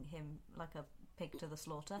raising him like a pig to the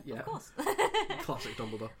slaughter. Yeah. Of course. Classic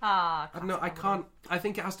Dumbledore. Ah, No, I classic Dumbledore. can't. I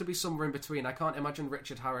think it has to be somewhere in between. I can't imagine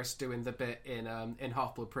Richard Harris doing the bit in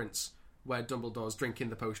Half-Blood Prince where Dumbledore's drinking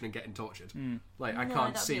the potion and getting tortured. Like, I No,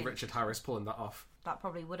 can't that'd see be Richard Harris pulling that off. That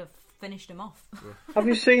probably would have finished him off. Have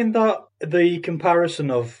you seen the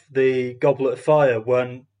comparison of the Goblet of Fire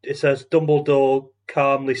when it says Dumbledore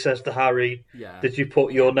calmly says to Harry, Yeah. "Did you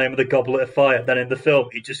put your name in the Goblet of Fire?" Then in the film,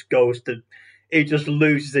 he just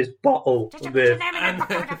loses his bottle with And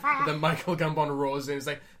then Michael Gambon roars in and is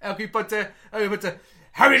like, Harry Potter,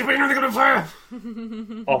 Harry's putting in the Goblet of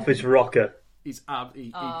Fire! off his rocker. He just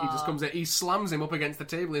comes in, he slams him up against the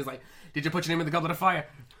table and he's like, "Did you put your name in the Goblet of Fire?"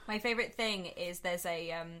 My favourite thing is there's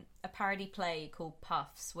a parody play called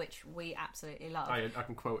Puffs, which we absolutely love. I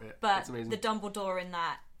can quote it. But It's amazing. the Dumbledore in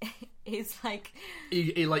that is like,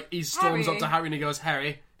 He storms Harry. up to Harry and he goes,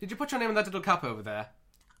 "Harry, did you put your name in that little cup over there?"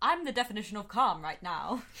 I'm the definition of calm right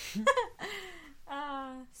now.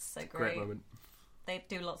 So Great great. moment. They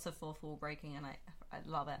do lots of fourth wall breaking, and I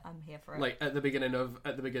love it. I'm here for it. Like at the beginning of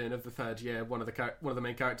the third year, one of the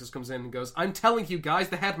main characters comes in and goes, "I'm telling you guys,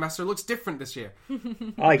 the headmaster looks different this year."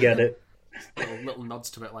 I get it. little nods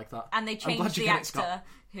to it like that. And they I'm glad changed you the get it, Scott. actor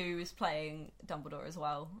who's playing Dumbledore as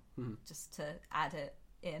well, just to add it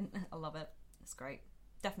in. I love it. It's great.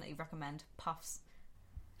 Definitely recommend Puffs.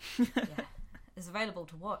 Yeah. It's available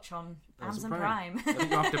to watch on Amazon Prime. I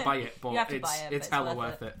think you have to buy it, but You have to buy it, but it's it's hella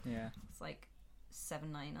worth worth it. Yeah. It's like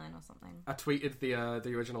 $7.99 or something. I tweeted the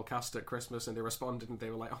original cast at Christmas and they responded and they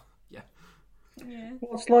were like, "Oh yeah." Yeah.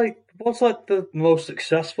 What's like the most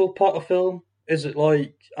successful Potter film? Is it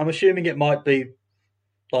like, I'm assuming it might be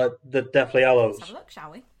like the Deathly Hallows. Let's have a look,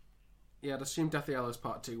 shall we? Yeah, I'd assume Deathly Hallows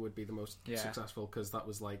Part 2 would be the most Yeah. successful because that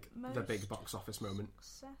was like the Most big box office moment.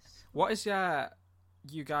 Success. What is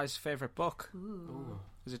you guys' favourite book? Ooh.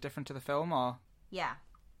 Is it different to the film, or...? Yeah.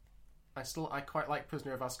 I quite like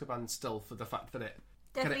Prisoner of Azkaban still for the fact that it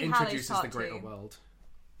kind of Deathly introduces Hallows the Part greater 2. world.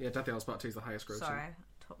 Yeah, Deathly Hallows Part 2 is the highest grossing. Sorry, I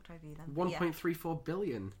talked over you then. But yeah, 1.34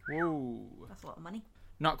 billion. Whoa. that's a lot of money.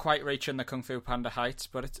 Not quite reaching the Kung Fu Panda heights,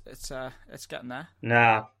 but it's getting there.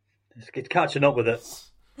 Nah, it's catching up with it.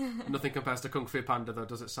 Nothing compares to Kung Fu Panda though,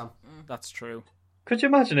 does it, Sam? That's true. Could you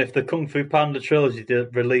imagine if the Kung Fu Panda trilogy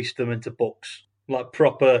did release them into books, like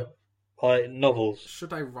proper like novels?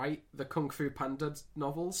 Should I write the Kung Fu Panda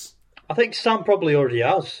novels? I think Sam probably already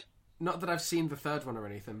has. Not that I've seen the third one or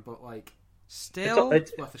anything, but like, Still,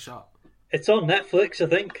 It's worth a shot. on Netflix, I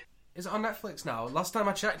think. Is it on Netflix now? Last time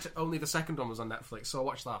I checked, only the second one was on Netflix, so I'll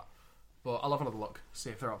watch that. But I'll have another look, see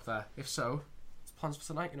if they're up there. If so, it's plans for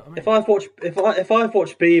tonight. You know what I mean? If I've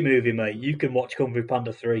watched B movie, mate, you can watch Kung Fu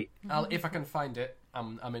Panda 3. If I can find it,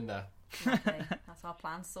 I'm in there. Okay, that's our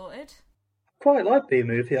plan sorted. Quite like B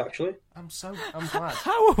movie actually. I'm glad.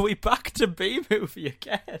 how are we back to B-movie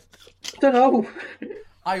again? Don't know.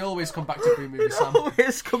 I always come back to B movie, Sam.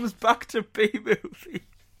 Always comes back to B-movie.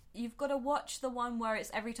 You've got to watch the one where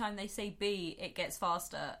it's every time they say B, it gets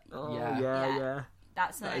faster. Oh, Yeah. Yeah.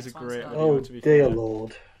 That's the That next is a one. great Scott. idea. Oh to be dear fair.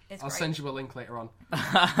 lord. It's I'll great. send you a link later on.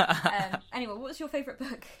 Anyway, what's your favourite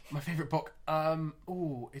book? My favourite book?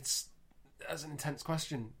 That's an intense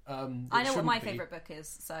question. I know what my favourite book is,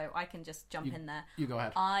 so I can just jump in there. You go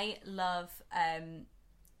ahead. I love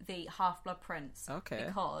the Half-Blood Prince. Okay.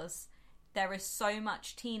 Because there is so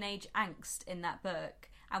much teenage angst in that book.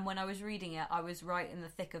 And when I was reading it, I was right in the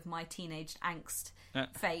thick of my teenage angst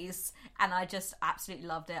phase. And I just absolutely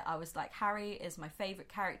loved it. I was like, Harry is my favourite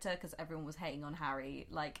character because everyone was hating on Harry.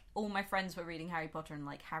 Like, all my friends were reading Harry Potter and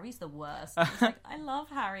like, Harry's the worst. I was like, I love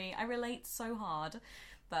Harry. I relate so hard.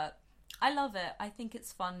 But I love it. I think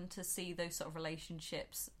it's fun to see those sort of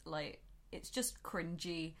relationships. Like, it's just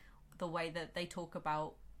cringy the way that they talk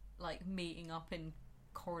about like meeting up in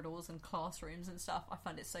corridors and classrooms and stuff. I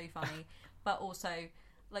find it so funny. But also,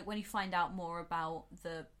 like, when you find out more about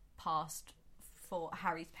the past for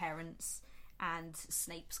Harry's parents and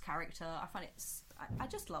Snape's character, I find I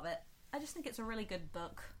just love it. I just think it's a really good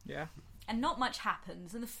book. Yeah. And not much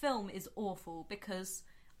happens, and the film is awful because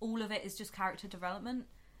all of it is just character development,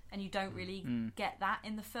 and you don't really get that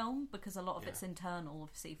in the film because a lot of it's internal,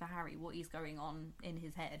 obviously, for Harry, what he's going on in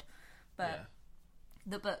his head. But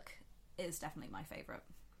the book is definitely my favourite.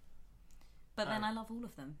 But then I love all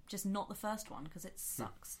of them, just not the first one because it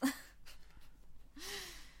sucks.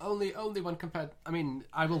 Only when compared... I mean,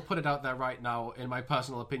 I will put it out there right now, in my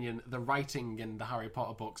personal opinion, the writing in the Harry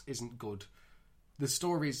Potter books isn't good. The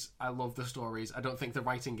stories, I love the stories. I don't think the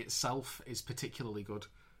writing itself is particularly good.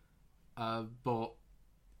 But,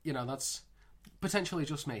 you know, that's potentially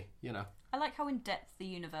just me, you know. I like how in-depth the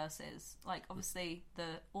universe is. Like, obviously,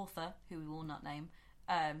 the author, who we will not name,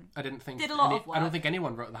 I didn't think did a lot of work. I don't think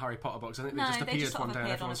anyone wrote the Harry Potter books. I think they just appeared sort one of day on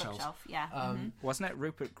appeared everyone's a shelves. bookshelf. Yeah. Wasn't it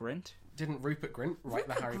Rupert Grint? Didn't Rupert Grint write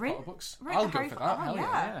the Harry Potter books? Wrote I'll the go Harry for Potter- that. Hell oh,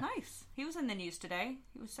 yeah. Nice. He was in the news today.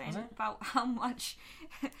 He was saying Was he? about how much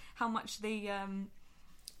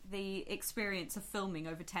the experience of filming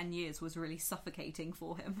over 10 years was really suffocating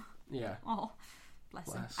for him. Yeah. Oh,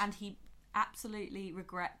 bless him. And he absolutely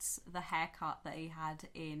regrets the haircut that he had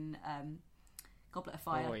in Goblet of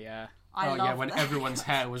Fire. Oh, yeah. I love when that. everyone's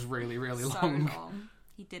hair was really, really So long. long.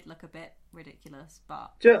 He did look a bit ridiculous,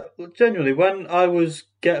 but Genuinely, when I was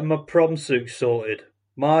getting my prom suit sorted,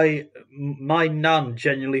 my nan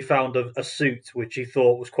genuinely found a suit which he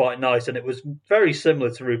thought was quite nice, and it was very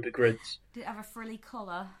similar to Rupert Grint's. did it have a frilly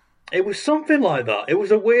collar? It was something like that. It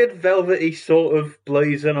was a weird velvety sort of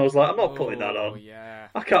blazer, and I was like, I'm not putting that Oh, on. yeah.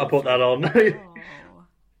 I can't put that on. Oh,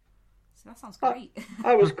 so that sounds great.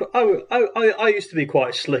 I used to be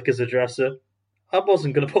quite slick as a dresser. I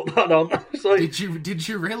wasn't going to put that on. It's like, Did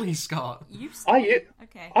you really, Scott? Okay.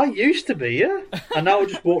 I used to be, yeah. And now I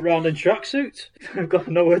just walk around in tracksuits. I've got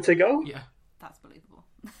nowhere to go. Yeah. That's believable.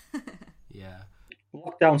 Yeah.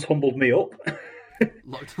 Lockdown's humbled me up.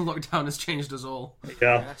 Lockdown has changed us all.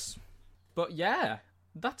 Yeah. Yes. But yeah,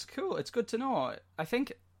 that's cool. It's good to know. I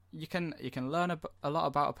think you can learn a lot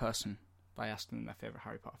about a person by asking them their favourite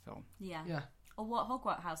Harry Potter film. Yeah. Yeah. Or what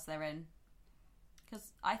Hogwarts house they're in.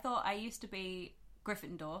 Because I thought I used to be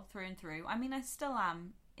Gryffindor through and through. I mean, I still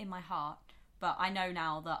am in my heart, but I know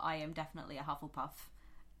now that I am definitely a Hufflepuff.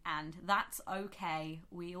 And that's okay.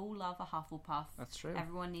 We all love a Hufflepuff. That's true.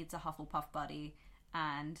 Everyone needs a Hufflepuff buddy.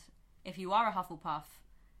 And if you are a Hufflepuff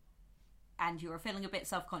and you're feeling a bit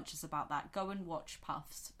self-conscious about that, go and watch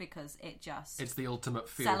Puffs, because it's the ultimate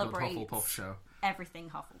feel-good celebrates Hufflepuff show. everything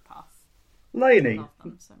Hufflepuff. Lainey, Love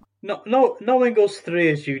them so much. knowing us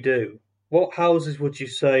three as you do, what houses would you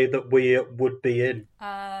say that we would be in?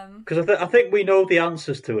 Because I think we know the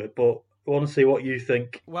answers to it, but I want to see what you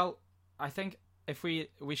think. Well, I think if we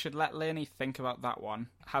should let Lainey think about that one,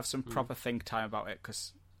 have some proper think time about it,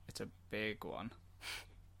 because it's a big one.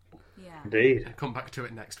 Yeah. Indeed. Come back to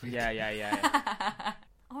it next week. Yeah.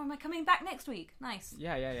 Oh, am I coming back next week? Nice.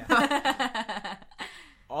 Yeah.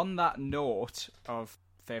 On that note of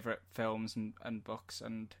favourite films and books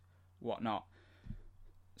and whatnot,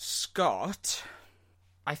 Scott,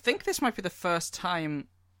 I think this might be the first time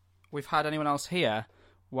we've had anyone else here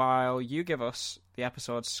while you give us the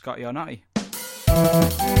episode Scotty or Naughty.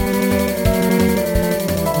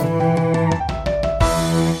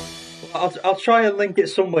 I'll try and link it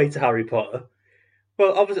some way to Harry Potter.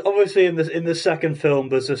 Well, obviously in the second film,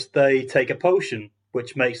 they take a potion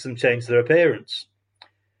which makes them change their appearance,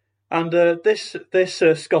 and this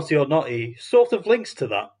Scotty or Naughty sort of links to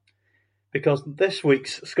that, because this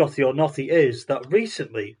week's Scotty or Naughty is that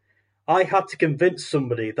recently I had to convince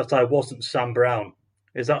somebody that I wasn't Sam Brown.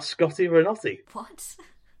 Is that Scotty or Naughty? What?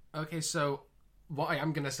 Okay, so what I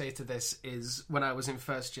am going to say to this is, when I was in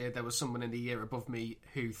first year, there was someone in the year above me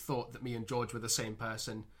who thought that me and George were the same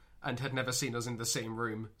person and had never seen us in the same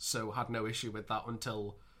room, so had no issue with that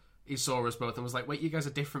until he saw us both and was like, wait, you guys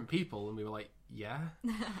are different people? And we were like, yeah.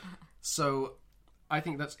 So I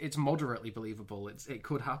think it's moderately believable. It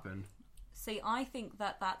could happen. See, I think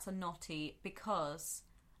that's a Naughty because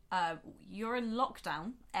you're in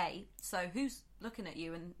lockdown, A, so who's looking at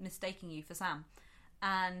you and mistaking you for Sam?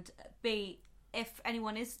 And B, if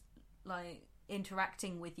anyone is like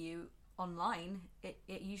interacting with you online, it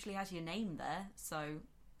usually has your name there, so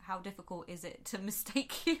how difficult is it to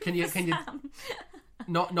mistake you for Sam?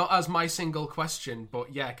 Not as my single question,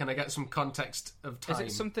 but yeah, can I get some context of time?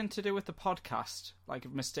 Is it something to do with the podcast,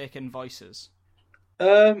 like mistaken voices?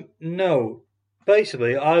 No.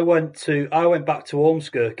 Basically, I went back to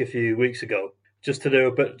Ormskirk a few weeks ago just to do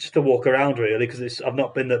a bit, just to walk around really, because I've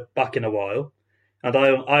not been back in a while, and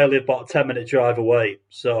I live about a 10-minute drive away,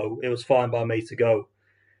 so it was fine by me to go.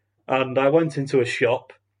 And I went into a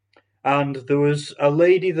shop, and there was a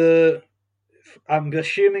lady there. I'm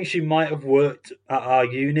assuming she might have worked at our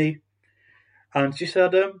uni, and she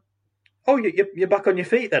said, "Oh, you're back on your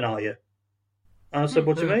feet then, are you?" And I said,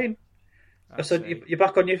 "What do you mean?" I said, "You're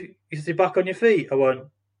back on you're back on your feet." I went,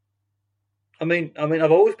 I mean,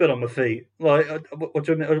 I've always been on my feet. Like, what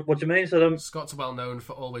do you mean? What do you mean? So, Scott's well known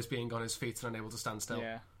for always being on his feet and unable to stand still.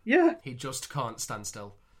 Yeah. He just can't stand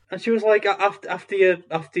still. And she was like, after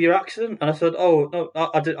your accident, and I said, "Oh no,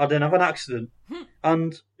 I didn't have an accident."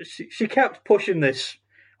 And she kept pushing this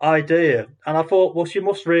idea, and I thought, well, she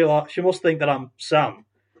must think that I'm Sam.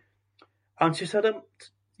 And she said,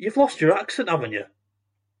 "You've lost your accent, haven't you?"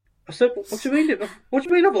 I said, "What do you mean? What do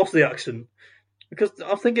you mean I've lost the accent?" Because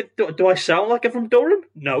I'm thinking, do I sound like I'm from Durham?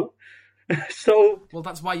 No. So, well,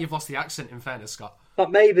 that's why you've lost the accent, in fairness, Scott.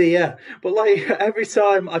 Maybe, yeah. But like every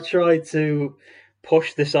time I tried to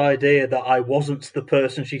push this idea that I wasn't the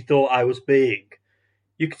person she thought I was being,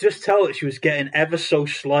 you could just tell that she was getting ever so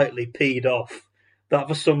slightly peed off that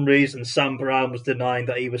for some reason Sam Brown was denying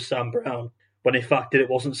that he was Sam Brown, when in fact it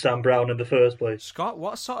wasn't Sam Brown in the first place. Scott,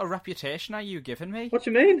 what sort of reputation are you giving me? What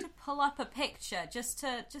do you mean? To pull up a picture just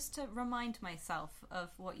to remind myself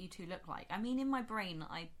of what you two look like. I mean, in my brain,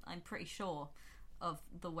 I'm pretty sure of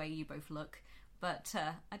the way you both look, but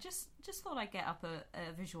I just thought I'd get up a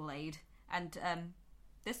visual aid. And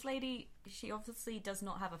this lady, she obviously does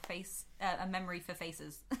not have a memory for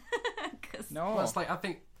faces. No, well, it's like, I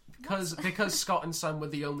think because Scott and Sam were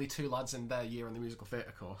the only two lads in their year in the musical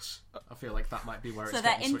theatre course, I feel like that might be where it's so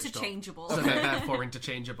they're getting switched interchangeable. up. So they're therefore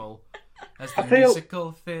interchangeable as the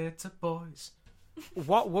musical theatre boys.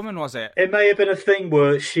 What woman was it? It may have been a thing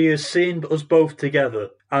where she has seen us both together,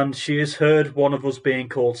 and she has heard one of us being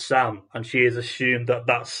called Sam, and she has assumed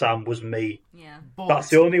that Sam was me. Yeah. But That's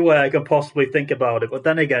the only way I can possibly think about it. But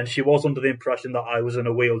then again, she was under the impression that I was in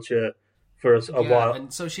a wheelchair for a while.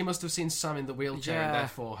 And so she must have seen Sam in the wheelchair and Yeah.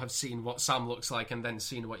 therefore have seen what Sam looks like and then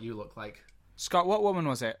seen what you look like. Scott, what woman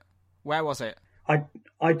was it? Where was it?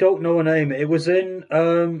 I don't know her name. It was in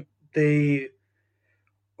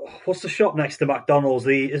what's the shop next to McDonald's?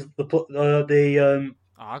 Argos?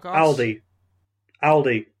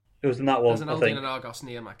 Aldi. It was in that one. There's an I Aldi think. and an Argos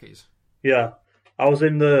near Mackey's. Yeah, I was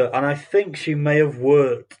in there, and I think she may have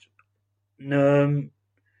worked. Do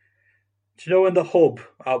you know in the hub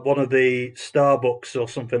at one of the Starbucks or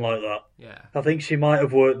something like that? Yeah. I think she might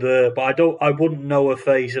have worked there, but I wouldn't know her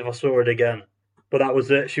face if I saw it again. But that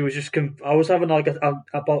was it. She was just. I was having like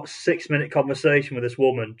about 6-minute conversation with this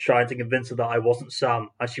woman, trying to convince her that I wasn't Sam,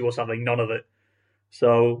 and she was having none of it.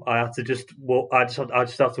 So I had to just. Well, I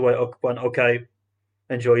just had to wait. Went okay,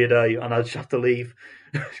 enjoy your day, and I just have to leave.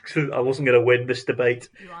 I wasn't going to win this debate.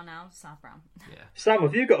 You are now Sam Brown. Yeah. Sam,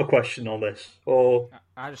 have you got a question on this? Or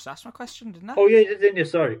I just asked my question, didn't I? oh yeah, didn't you?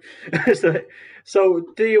 Sorry. so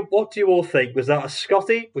what do you all think? Was that a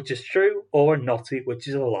Scotty, which is true, or a Notty, which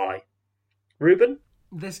is a lie? Ruben?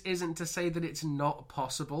 This isn't to say that it's not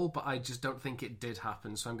possible, but I just don't think it did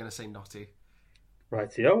happen, so I'm going to say Notty.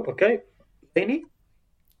 Rightio. Okay. Amy?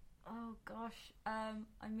 Oh gosh. I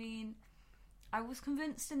mean, I was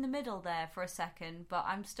convinced in the middle there for a second, but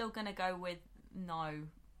I'm still gonna go with no.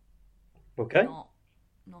 Okay. Not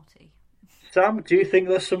Notty. Sam, do you think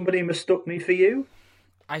that somebody mistook me for you?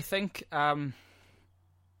 I think,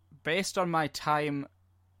 based on my time,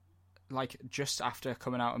 like, just after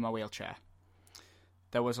coming out of my wheelchair,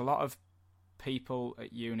 there was a lot of people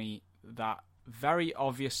at uni that very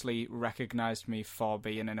obviously recognised me for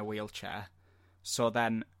being in a wheelchair. So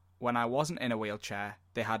then, when I wasn't in a wheelchair,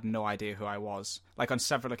 they had no idea who I was. Like, on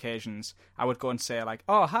several occasions, I would go and say, like,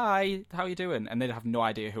 "Oh, hi, how you doing?" And they'd have no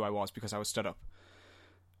idea who I was because I was stood up.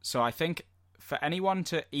 So I think for anyone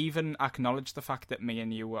to even acknowledge the fact that me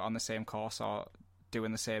and you were on the same course or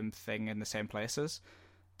doing the same thing in the same places,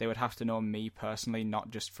 they would have to know me personally,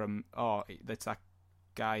 not just from, oh, that's that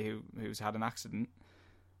guy who's had an accident.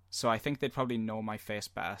 So I think they'd probably know my face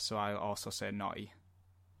better, so I'll also say Notty.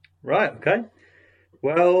 Right, okay.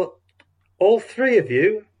 Well, all three of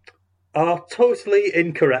you are totally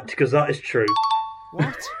incorrect, because that is true.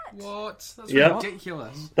 What? What? That's Yeah.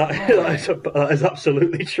 ridiculous. That is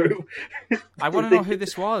absolutely true. I want to know who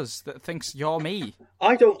this was that thinks you're me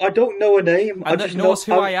I don't know a name. I and just that knows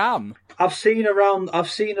know, who I am. I've seen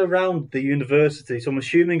around the university, so I'm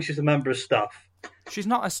assuming she's a member of staff. She's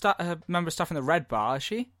not a member of staff in the Red Bar, is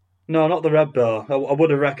she? No, not the Red Bar. I would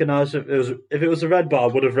have recognised if it was a Red Bar.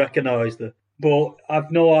 I would have recognised her. But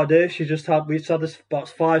I've no idea. We just had this about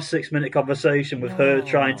 5-6 minute conversation with her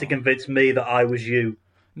trying to convince me that I was you.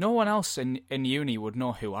 No one else in uni would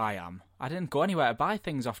know who I am. I didn't go anywhere to buy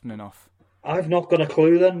things often enough. I've not got a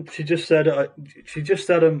clue. Then she just said,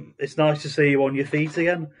 "It's nice to see you on your feet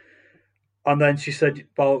again." And then she said,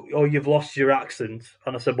 "Well, oh, you've lost your accent."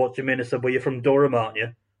 And I said, "What do you mean?" I said, "Well, you're from Durham, aren't you?"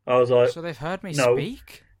 I was like, So they've heard me no.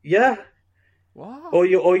 speak? "Yeah." What? Or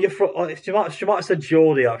you're from. She might have said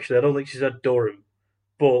Geordie. Actually, I don't think she said Durham,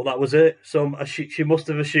 but that was it. So she must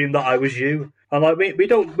have assumed that I was you. And like we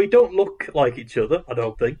don't look like each other. I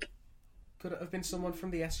don't think. Could it have been someone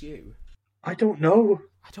from the SU? I don't know.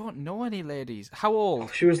 I don't know any ladies. How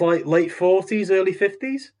old? She was like late 40s, early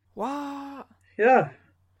 50s. What? Yeah,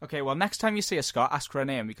 Okay, well, next time you see a Scott, ask for her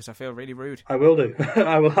name because I feel really rude. I will do.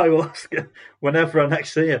 I will ask her whenever I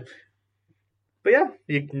next see her. But yeah,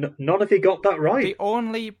 none of you got that right. The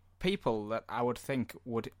only people that I would think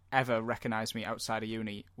would ever recognise me outside of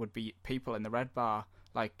uni would be people in the Red Bar,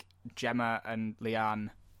 like Gemma and Leanne.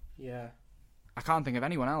 Yeah. I can't think of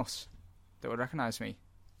anyone else that would recognise me.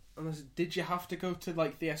 Did you have to go to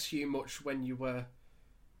like the SU much when you were,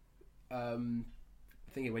 when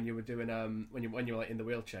you were doing when you were like in the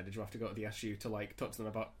wheelchair? Did you have to go to the SU to like talk to them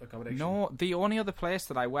about accommodation? No, the only other place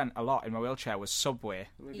that I went a lot in my wheelchair was Subway.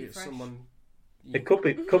 Maybe Eat it's Fresh. someone. It could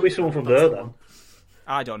be someone from there then.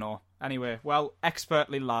 I don't know. Anyway, well,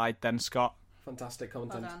 expertly lied then, Scott. Fantastic Well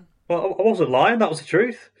content. done. Well, I wasn't lying. That was the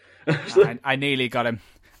truth. I nearly got him.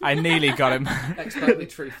 I nearly got him. Expertly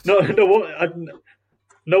truthed.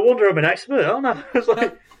 No wonder I'm an expert, aren't I? It's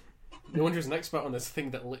like, No wonder he's an expert on this thing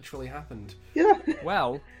that literally happened. yeah.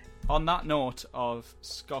 Well, on that note of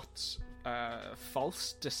Scott's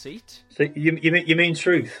false deceit. So you mean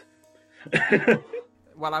truth?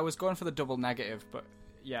 Well, I was going for the double negative, but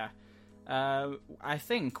yeah. I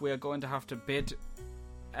think we are going to have to bid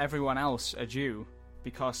everyone else adieu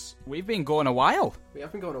because we've been going a while. We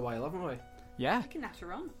have been going a while, haven't we? Yeah. Looking at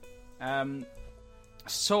her on.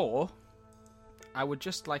 So, I would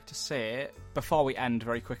just like to say, before we end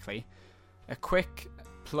very quickly, a quick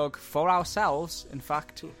plug for ourselves. In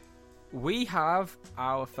fact, we have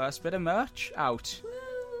our first bit of merch out.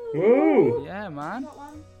 Woo! Yeah, man. Got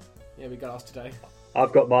one. Yeah, we got ours today.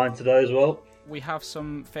 I've got mine today as well. We have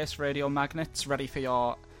some Face Radio magnets ready for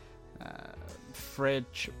your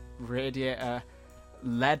fridge, radiator,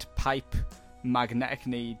 lead pipe, magnetic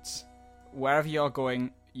needs. Wherever you're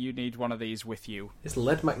going, you need one of these with you. Is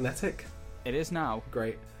lead magnetic? It is now.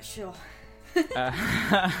 Great. Sure.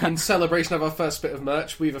 In celebration of our first bit of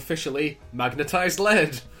merch, we've officially magnetised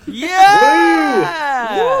lead.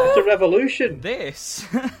 Yeah! It's a revolution. This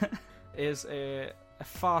is a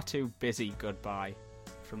far too busy goodbye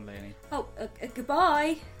from Lainey. Oh,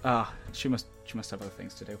 goodbye. Ah, she must have other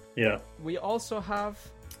things to do. Yeah. We also have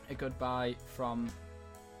a goodbye from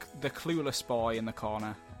the clueless boy in the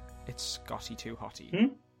corner. It's Scotty Too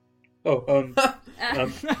Hottie. Oh,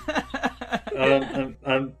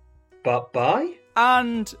 bye?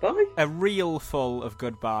 And Bye? a reel full of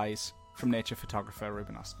goodbyes from nature photographer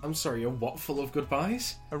Ruben Austin. I'm sorry, you're what full of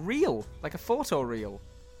goodbyes? A reel, like a photo reel.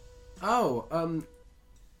 Oh,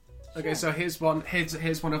 okay, so here's one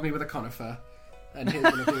of me with a conifer, and here's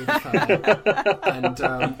one of me with a fire, and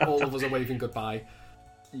all of us are waving goodbye.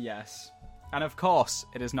 Yes. And of course,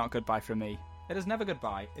 it is not goodbye from me. It is never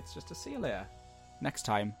goodbye. It's just a see you later. Next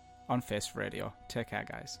time on Face Radio. Take care,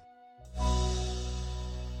 guys.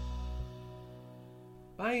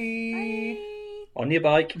 Bye. On your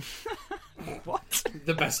bike. What?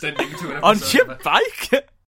 The best ending to an episode. On your ever. bike?